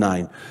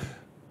 9:30,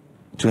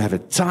 to have a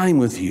time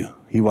with you.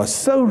 He was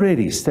so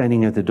ready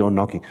standing at the door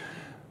knocking.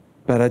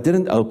 But I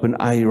didn't open.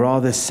 I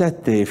rather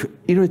sat there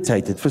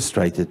irritated,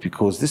 frustrated,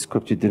 because this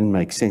scripture didn't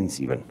make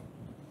sense even.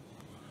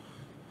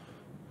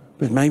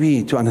 But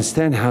maybe to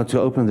understand how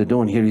to open the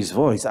door and hear His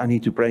voice, I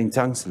need to pray in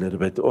tongues a little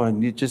bit, or I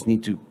just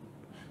need to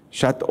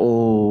shut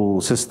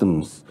all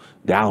systems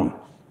down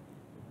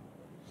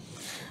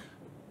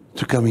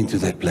to come into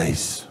that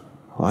place.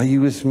 Are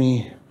you with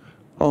me?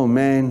 Oh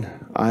man,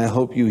 I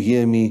hope you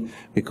hear me,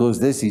 because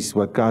this is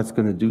what God's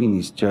going to do in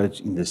His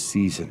church in this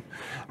season.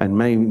 And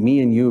may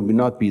me and you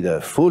not be the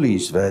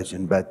foolish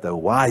version, but the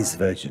wise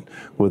version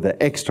with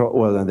the extra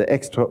oil. And the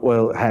extra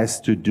oil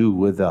has to do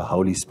with the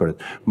Holy Spirit,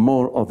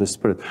 more of the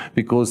Spirit.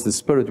 Because the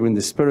Spirit, when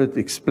the Spirit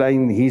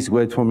explained His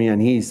word for me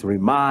and He's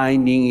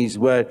reminding His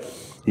word,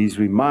 He's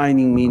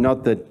reminding me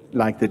not that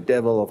like the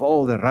devil of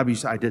all the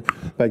rubbish I did,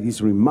 but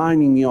he's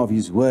reminding me of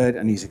his word,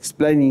 and he's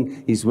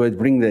explaining his word,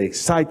 bring the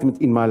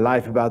excitement in my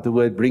life about the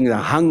word, bring the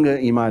hunger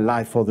in my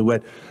life for the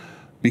word.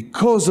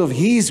 Because of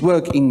his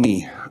work in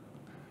me,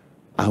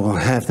 I will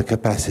have the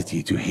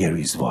capacity to hear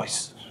his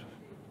voice,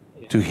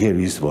 to hear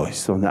his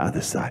voice on the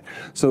other side.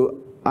 So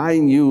I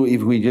knew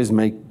if we just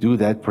do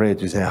that prayer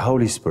to say,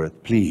 Holy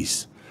Spirit,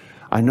 please,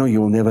 I know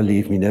you will never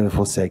leave me, never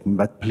forsake me,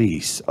 but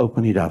please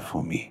open it up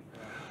for me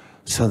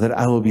so that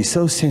I will be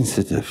so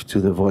sensitive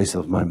to the voice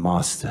of my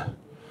master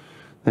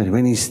that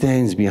when he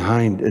stands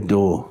behind a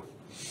door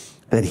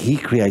that he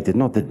created,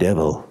 not the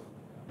devil,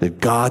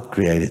 that God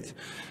created,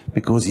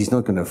 because he's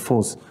not going to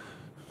force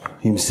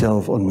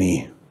himself on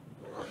me,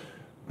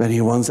 but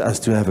he wants us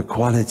to have a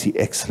quality,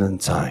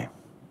 excellent time.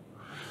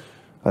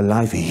 A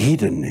life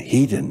hidden,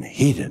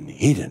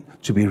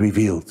 to be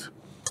revealed.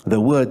 The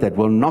word that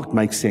will not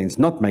make sense.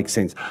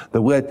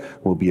 The word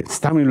will be a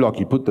stumbling block.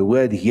 You put the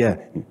word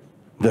here,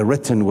 the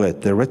written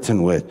word.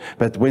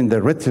 But when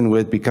the written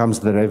word becomes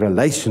the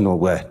revelational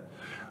word,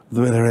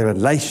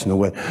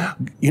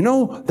 you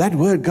know, that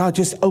word, God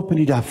just opened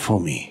it up for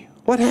me.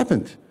 What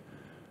happened?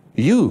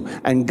 You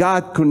and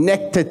God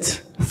connected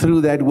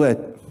through that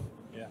word.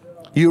 Yeah.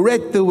 You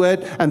read the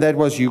word, and that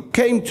was, you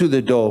came to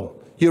the door.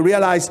 You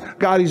realize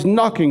God is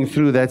knocking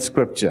through that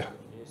scripture.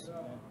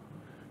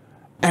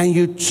 And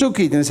you took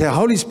it and said,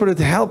 Holy Spirit,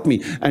 help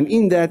me. And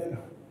in that,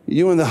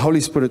 you and the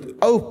Holy Spirit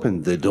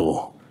opened the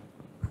door.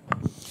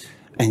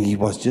 And it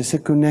was just a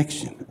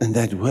connection. And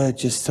that word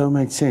just so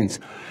made sense.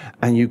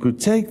 And you could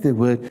take the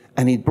word,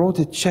 and it brought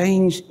a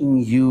change in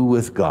you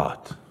with God.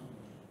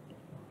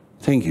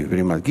 Thank you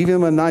very much. Give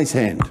him a nice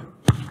hand.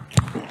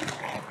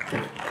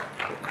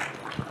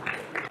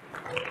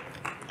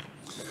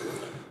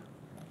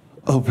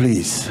 Oh,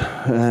 please.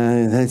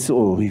 That's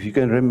all. If you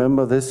can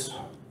remember this,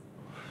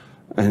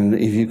 and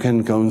if you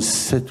can go and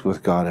sit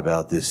with God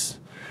about this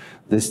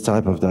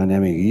type of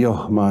dynamic,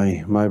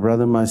 my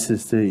brother, my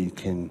sister, you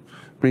can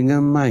bring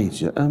a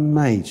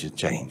major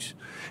change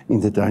in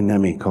the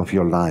dynamic of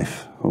your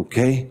life,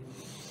 okay?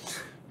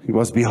 It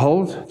was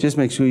behold, just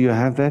make sure you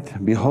have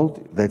that.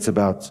 Behold, that's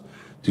about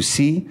to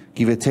see,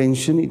 give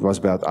attention. It was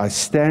about I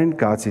stand.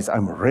 God says,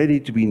 I'm ready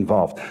to be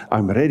involved.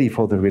 I'm ready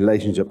for the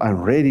relationship.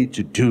 I'm ready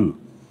to do.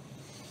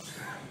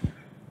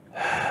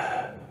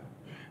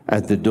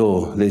 At the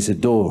door, there's a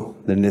door.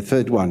 Then the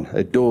third one,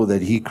 a door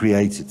that he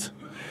created.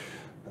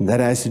 And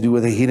that has to do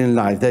with a hidden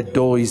life. That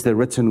door is the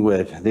written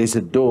word. There's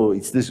a door.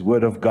 It's this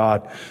word of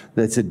God.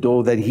 That's a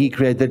door that he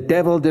created. The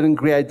devil didn't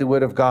create the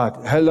word of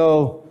God.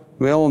 Hello.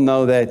 We all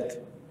know that.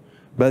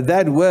 But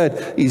that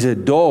word is a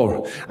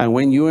door. And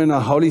when you and the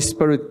Holy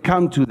Spirit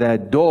come to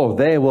that door,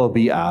 there will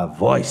be a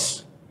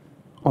voice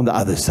on the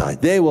other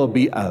side. There will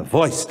be a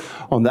voice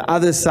on the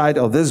other side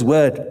of this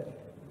word.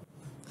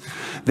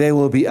 There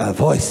will be a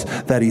voice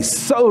that is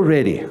so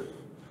ready.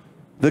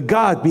 The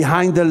God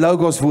behind the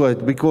Logos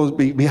word, because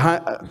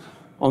behind,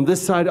 on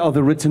this side of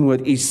the written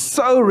word, is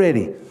so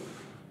ready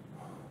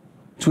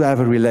to have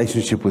a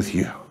relationship with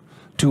you,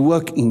 to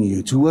work in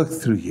you, to work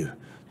through you,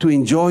 to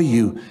enjoy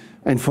you,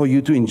 and for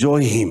you to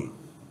enjoy him.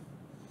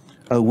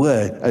 A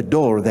word, a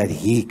door that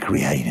he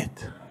created.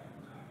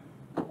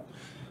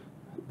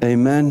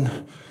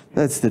 Amen.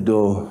 That's the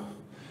door.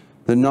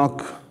 The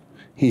knock,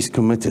 he's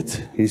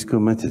committed. He's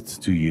committed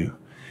to you.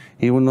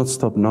 He will not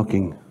stop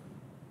knocking.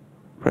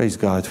 Praise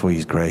God for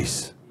his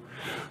grace.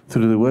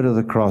 Through the word of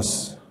the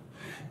cross,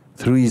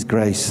 through his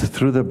grace,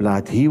 through the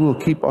blood, he will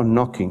keep on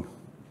knocking.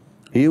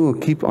 He will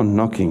keep on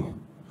knocking.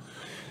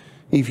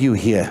 If you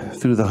hear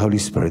through the Holy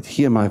Spirit,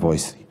 hear my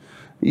voice.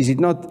 Is it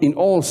not in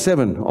all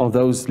 7 of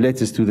those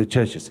letters to the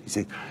churches? He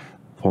said,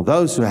 for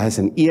those who has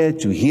an ear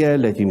to hear,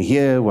 let him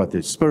hear what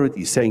the Spirit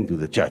is saying to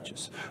the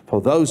churches. For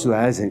those who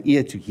has an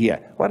ear to hear.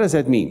 What does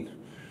that mean?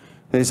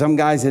 There's some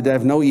guys that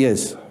have no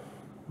ears.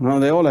 No,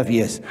 they all have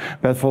ears.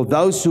 But for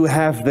those who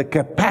have the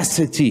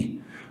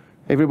capacity,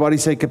 everybody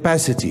say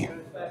capacity.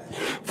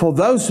 For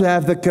those who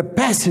have the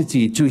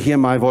capacity to hear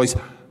my voice,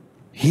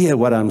 hear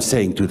what I'm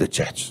saying to the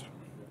church.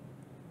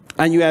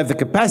 And you have the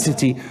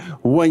capacity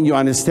when you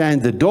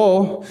understand the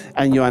door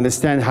and you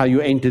understand how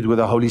you entered with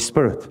the Holy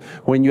Spirit.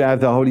 When you have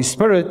the Holy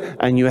Spirit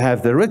and you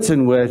have the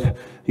written word,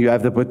 you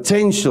have the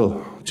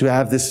potential to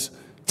have this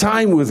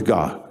time with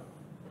God.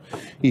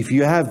 If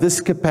you have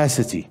this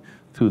capacity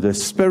through the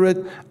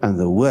Spirit and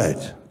the word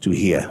to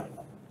hear.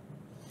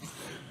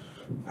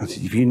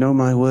 If you know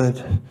my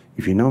word,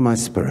 if you know my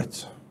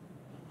Spirit,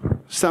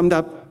 summed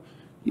up,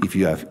 if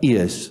you have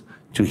ears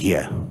to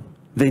hear,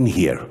 then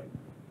hear.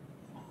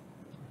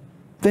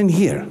 Then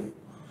hear.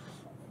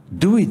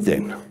 Do it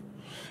then.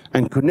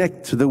 And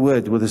connect to the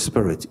word with the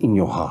Spirit in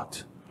your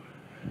heart.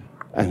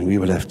 And we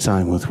will have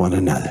time with one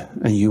another.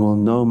 And you will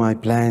know my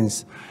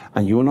plans.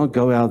 And you will not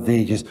go out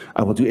there just,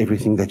 I will do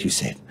everything that you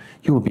said.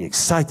 You will be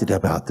excited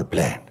about the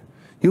plan.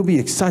 You'll be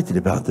excited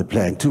about the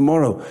plan.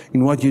 Tomorrow,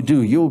 in what you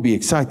do, you'll be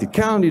excited.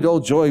 Count it all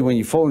joy when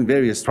you fall in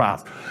various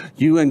trials.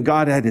 You and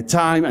God had a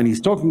time, and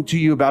he's talking to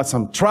you about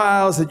some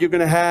trials that you're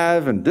going to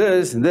have, and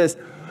this and this.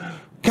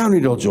 Count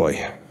it all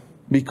joy.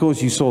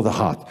 because you saw the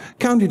heart.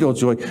 Count it all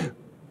joy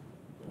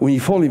when you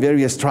fall in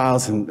various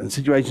trials and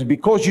situations,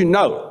 because you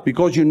know.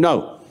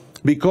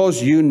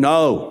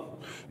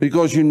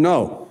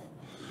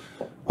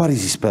 What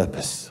is his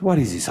purpose? What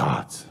is his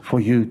heart? For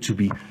you to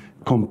be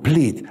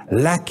complete,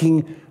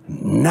 lacking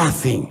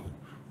nothing.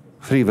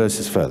 3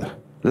 verses further.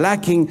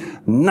 Lacking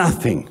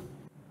nothing.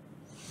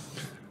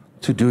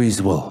 To do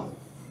his will.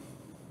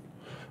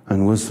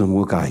 And wisdom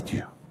will guide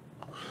you.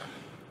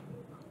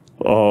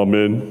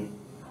 Amen.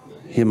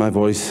 Hear my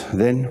voice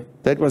then.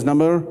 That was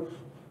number...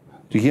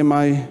 To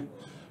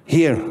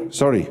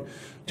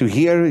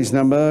hear is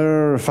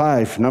number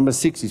 5. Number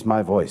 6 is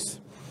my voice.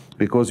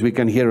 Because we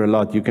can hear a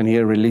lot. You can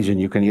hear religion.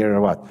 You can hear a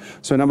what.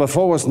 So number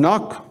 4 was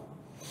knock.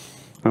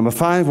 Number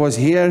 5 was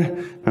hear.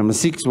 Number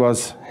 6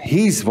 was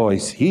his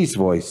voice.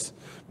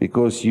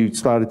 Because you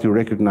started to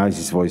recognize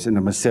his voice. And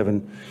number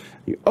 7,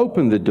 you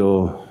open the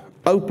door.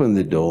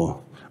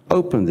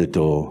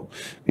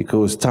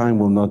 Because time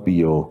will not be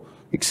your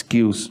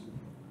excuse.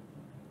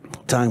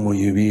 Time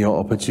will be your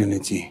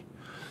opportunity.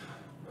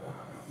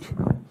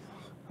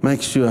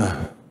 Make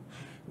sure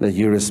that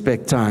you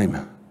respect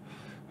time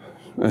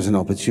as an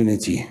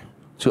opportunity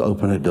to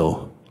open a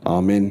door.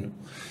 Amen.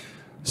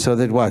 So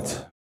that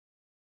what?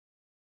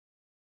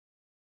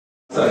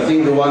 So I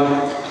think the one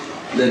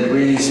that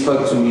really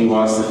spoke to me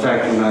was the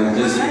fact when I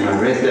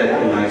read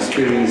that and I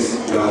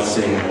experienced God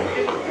saying,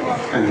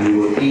 and you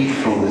will eat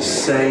from the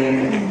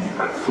same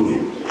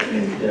food.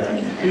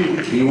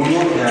 He will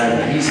not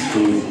have his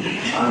food,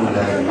 I will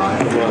have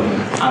mine.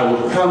 I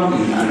will come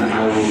in and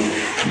I will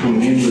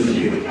commune with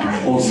you.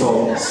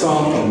 Also,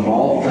 some and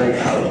malt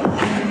out.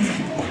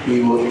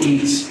 We will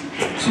eat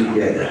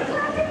together.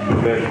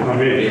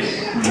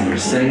 In the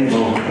same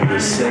bowl, in the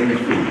same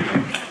food.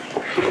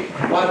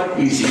 What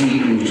is he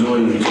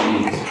enjoying to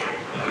eat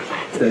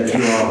that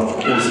you are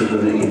also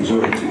going to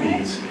enjoy to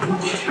eat?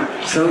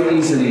 So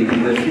easily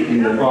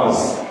in the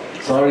past,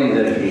 sorry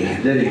that we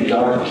let it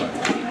go,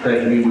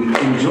 that we would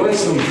enjoy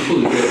some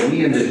food that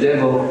we and the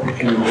devil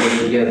can enjoy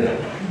together.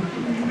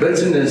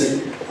 Bitterness,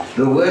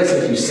 the words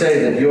that you say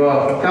that you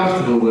are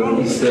comfortable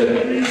with, is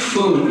the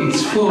food,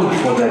 it's food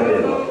for that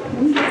devil.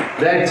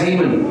 That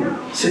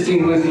demon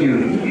sitting with you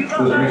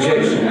with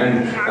rejection and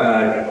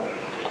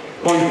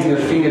pointing a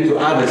finger to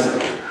others,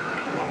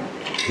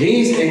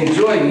 he's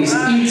enjoying, he's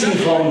eating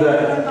from the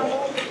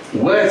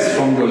words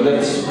from your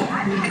lips.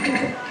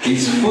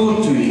 It's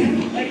food to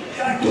him.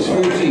 It's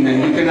food to him,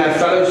 and you can have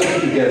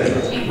fellowship together.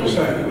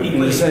 In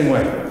the same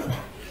way.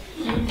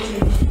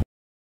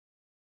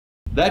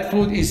 That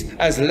food is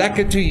as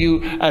lacquer to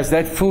you as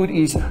that food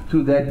is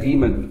to that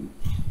demon.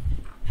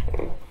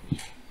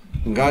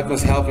 And God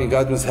must help me,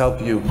 God must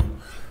help you.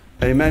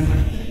 Amen?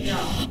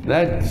 Yeah.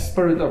 That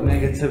spirit of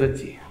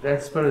negativity,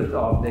 that spirit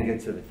of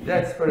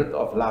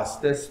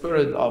lust, that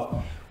spirit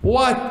of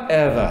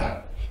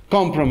whatever,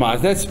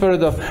 compromise, that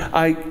spirit of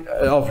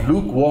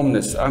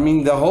lukewarmness. I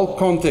mean, the whole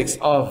context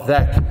of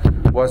that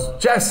was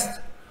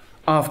just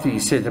after he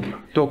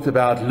talked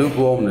about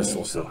lukewarmness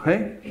also.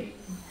 Hey?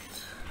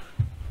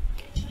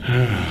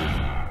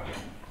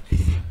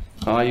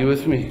 Are you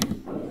with me?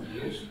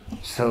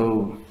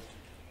 So,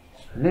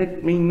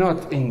 let me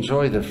not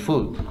enjoy the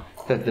food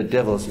that the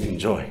devils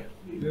enjoy.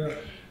 Yeah.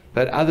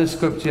 That other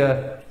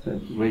scripture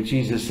where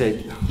Jesus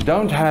said,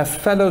 don't have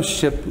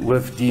fellowship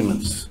with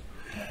demons.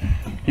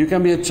 You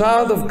can be a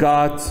child of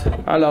God,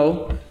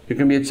 hello, you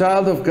can be a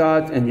child of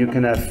God and you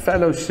can have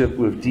fellowship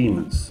with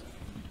demons.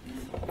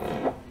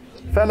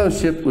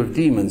 Fellowship with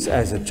demons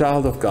as a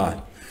child of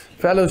God.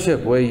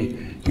 Fellowship where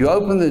you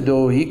open the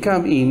door, he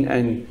come in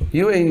and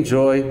you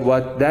enjoy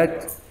what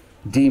that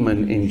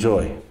demon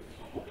enjoy.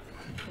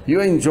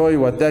 You enjoy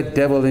what that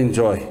devil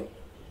enjoy.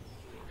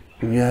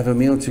 And you have a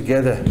meal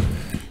together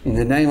in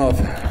the name of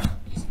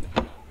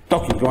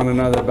talking to one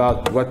another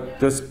about what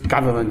this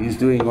government is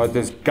doing, what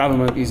this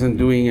government isn't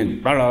doing,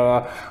 and blah,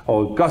 blah, blah,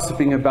 or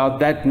gossiping about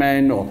that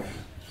man,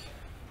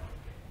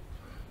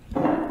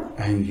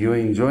 and you're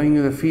enjoying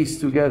the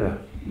feast together,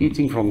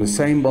 eating from the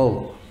same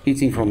bowl,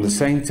 eating from the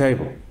same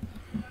table.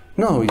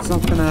 No, it's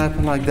not going to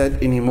happen like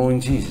that anymore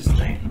in Jesus'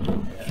 name.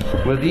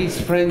 With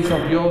these friends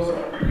of yours,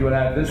 you will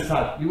have this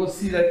type. You will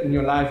see that in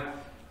your life.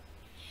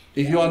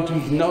 If you want to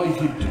know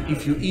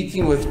if you're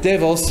eating with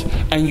devils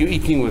and you're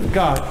eating with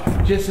God,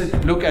 just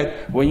look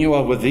at when you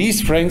are with these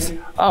friends.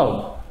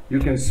 Oh, you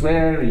can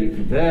swear, you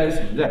can this,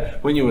 you can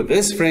that. When you're with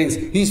these friends,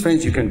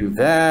 you can do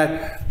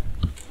that.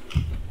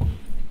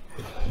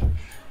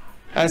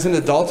 As an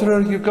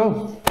adulterer, you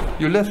go,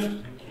 you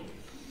live.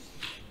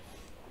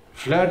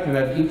 Flirt, you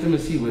have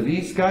intimacy with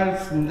these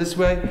guys in this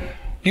way.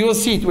 You will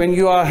see it when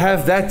you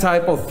have that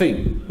type of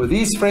thing. With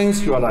these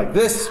friends, you are like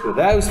this. With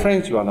those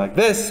friends, you are like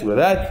this. With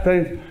that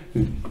friend.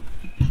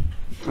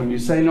 When you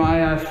say, no, I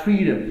have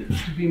freedom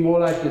to be more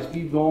like this,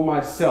 be more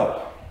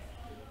myself.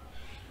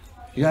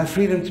 You have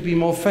freedom to be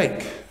more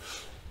fake.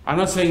 I'm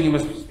not saying you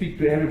must speak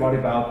to everybody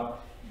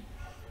about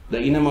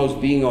the innermost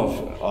being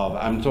of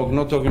I'm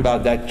not talking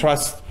about that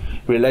trust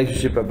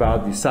relationship,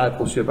 about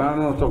discipleship. I'm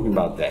not talking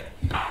about that.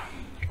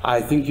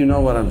 I think you know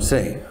what I'm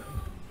saying.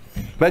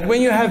 But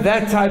when you have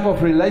that type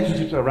of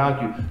relationships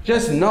around you,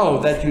 just know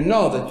that you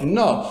know that you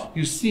know.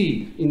 You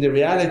see in the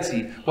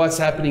reality what's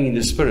happening in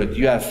the spirit.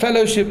 You have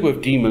fellowship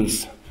with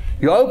demons.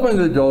 You open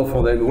the door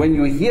for them. When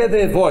you hear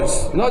their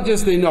voice, not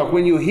just they knock,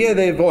 when you hear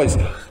their voice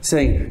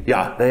saying,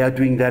 yeah, they are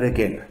doing that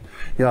again.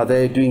 Yeah,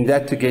 they are doing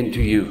that again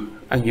to you.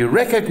 And you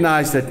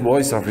recognize that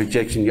voice of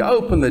rejection. You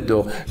open the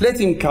door. Let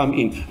him come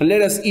in. And let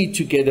us eat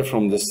together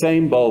from the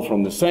same bowl,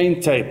 from the same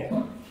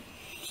table.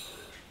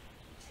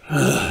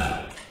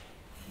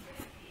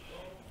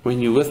 When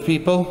you're with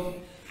people,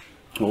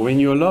 or when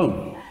you're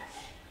alone,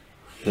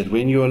 that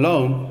when you're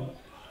alone,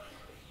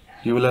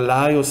 you will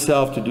allow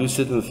yourself to do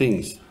certain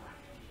things.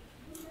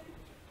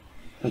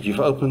 That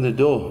you've opened the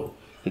door.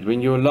 That when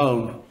you're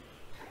alone,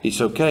 it's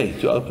okay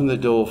to open the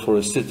door for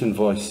a certain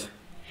voice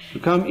to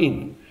come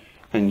in,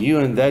 and you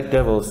and that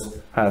devils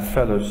have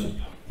fellowship.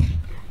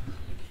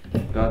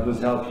 God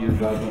must help you.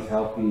 God must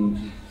help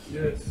me.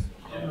 Yes.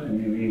 We're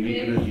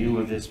going to deal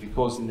with this,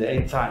 because in the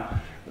end time,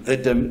 the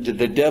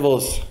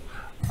devils,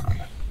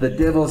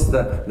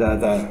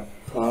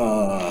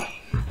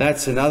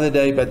 that's another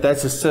day, but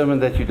that's a sermon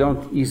that you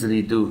don't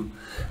easily do.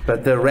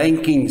 But the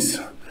rankings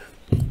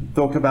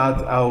talk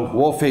about our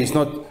warfare is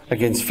not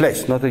against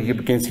flesh, not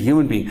against a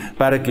human being,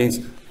 but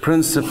against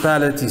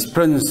principalities,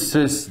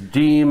 princes,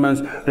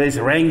 demons. There's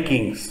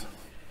rankings.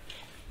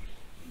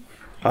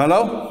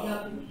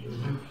 Hello?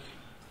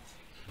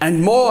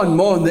 And more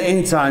in the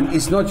end time,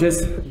 it's not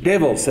just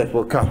devils that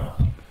will come.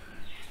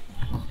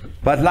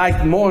 But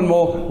like more and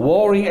more,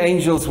 warring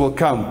angels will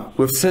come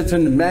with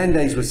certain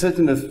mandates, with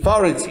certain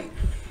authority.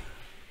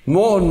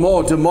 More and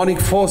more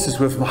demonic forces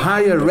with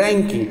higher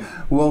ranking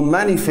will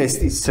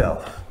manifest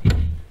itself.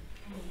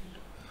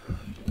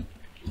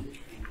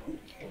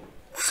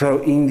 So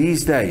in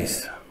these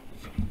days,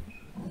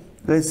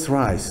 let's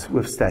rise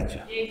with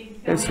stature.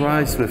 Let's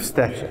rise with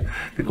stature.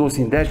 Because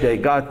in that day,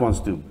 God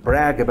wants to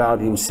brag about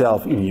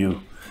himself in you.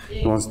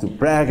 He wants to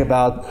brag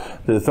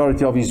about the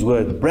authority of his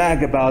word,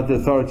 brag about the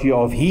authority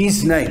of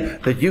his name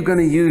that you're going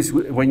to use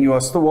when you are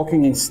still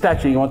walking in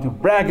stature. You want to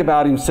brag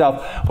about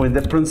himself when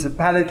the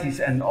principalities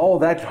and all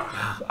that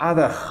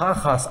other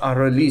chachas are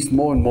released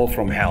more and more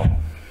from hell.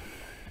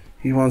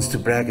 He wants to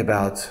brag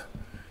about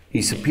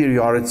his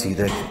superiority,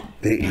 that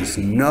there is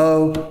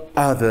no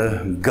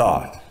other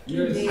God.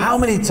 Yes. How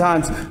many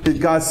times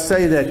did God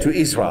say that to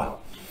Israel?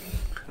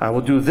 I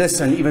will do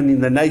this, and even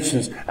in the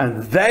nations,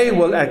 and they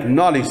will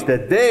acknowledge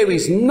that there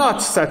is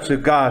not such a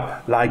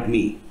God like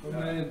me.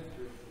 Amen.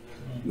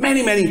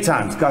 Many, many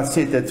times God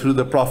said that through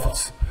the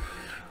prophets,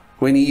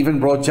 when he even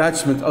brought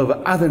judgment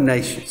over other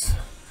nations.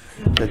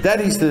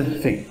 That is the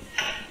thing.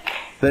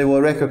 They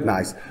will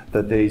recognize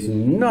that there is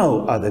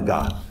no other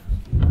God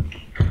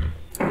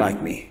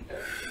like me.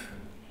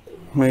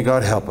 May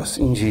God help us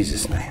in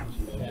Jesus' name.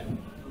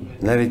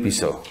 Let it be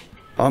so.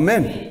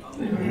 Amen.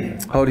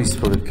 Holy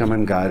Spirit, come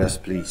and guide us,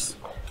 please.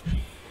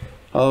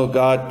 Oh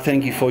God,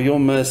 thank you for your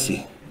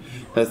mercy,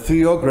 that through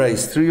your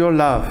grace, through your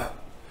love,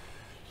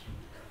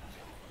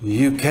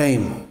 you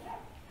came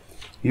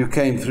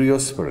through your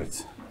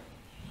Spirit.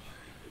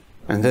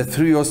 And that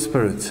through your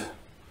Spirit,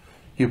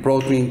 you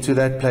brought me into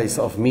that place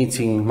of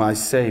meeting my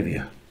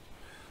Savior,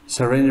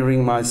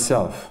 surrendering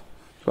myself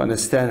to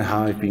understand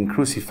how I've been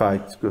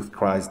crucified with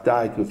Christ,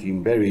 died with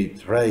him,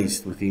 buried,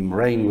 raised with him,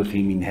 reigned with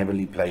him in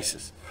heavenly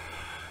places.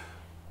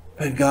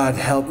 But God,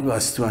 help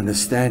us to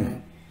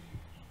understand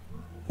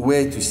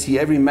where to see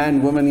every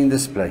man, woman in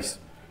this place.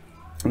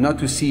 Not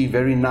to see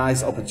very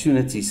nice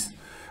opportunities,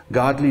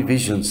 godly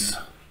visions,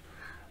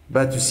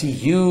 but to see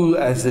you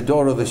as the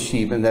door of the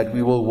sheep, and that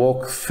we will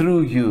walk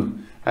through you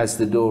as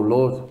the door,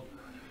 Lord.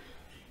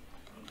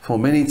 For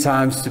many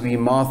times to be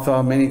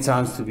Martha, many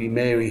times to be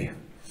Mary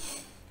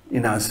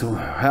in us, to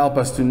help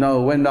us to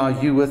know when are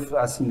you with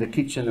us in the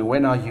kitchen, and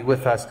when are you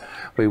with us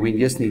where we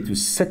just need to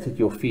sit at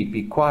your feet,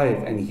 be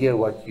quiet, and hear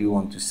what you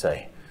want to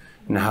say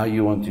and how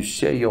you want to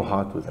share your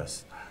heart with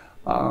us.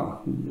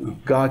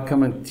 God,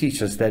 come and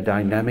teach us that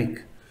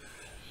dynamic,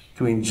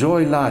 to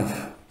enjoy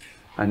life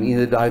and in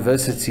the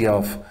diversity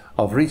of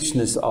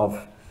richness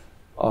of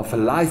a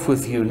life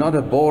with you, not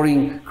a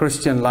boring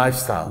Christian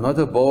lifestyle, not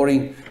a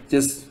boring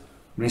just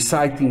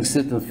reciting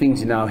certain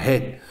things in our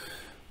head,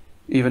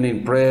 even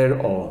in prayer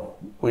or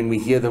when we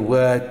hear the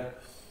word.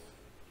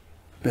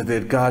 But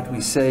that God,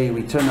 we say,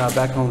 we turn our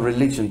back on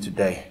religion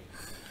today,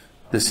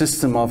 the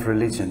system of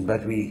religion,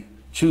 but we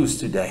choose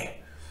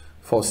today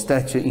for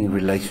stature in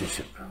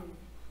relationship.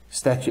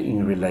 Stature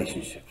in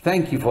relationship.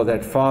 Thank you for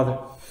that, Father,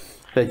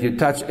 that you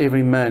touch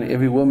every man,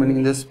 every woman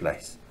in this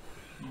place,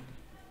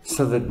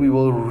 so that we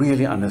will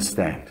really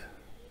understand,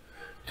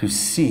 to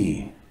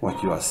see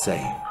what you are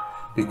saying.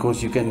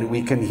 Because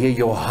we can hear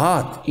your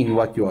heart in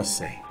what you are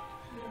saying.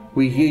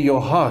 We hear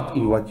your heart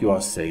in what you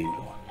are saying,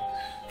 Lord.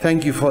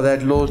 Thank you for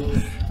that, Lord,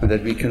 and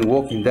that we can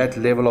walk in that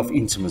level of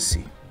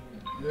intimacy.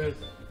 Yes.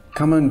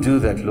 Come and do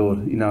that,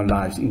 Lord, in our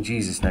lives. In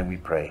Jesus' name we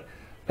pray.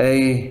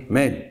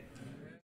 Amen.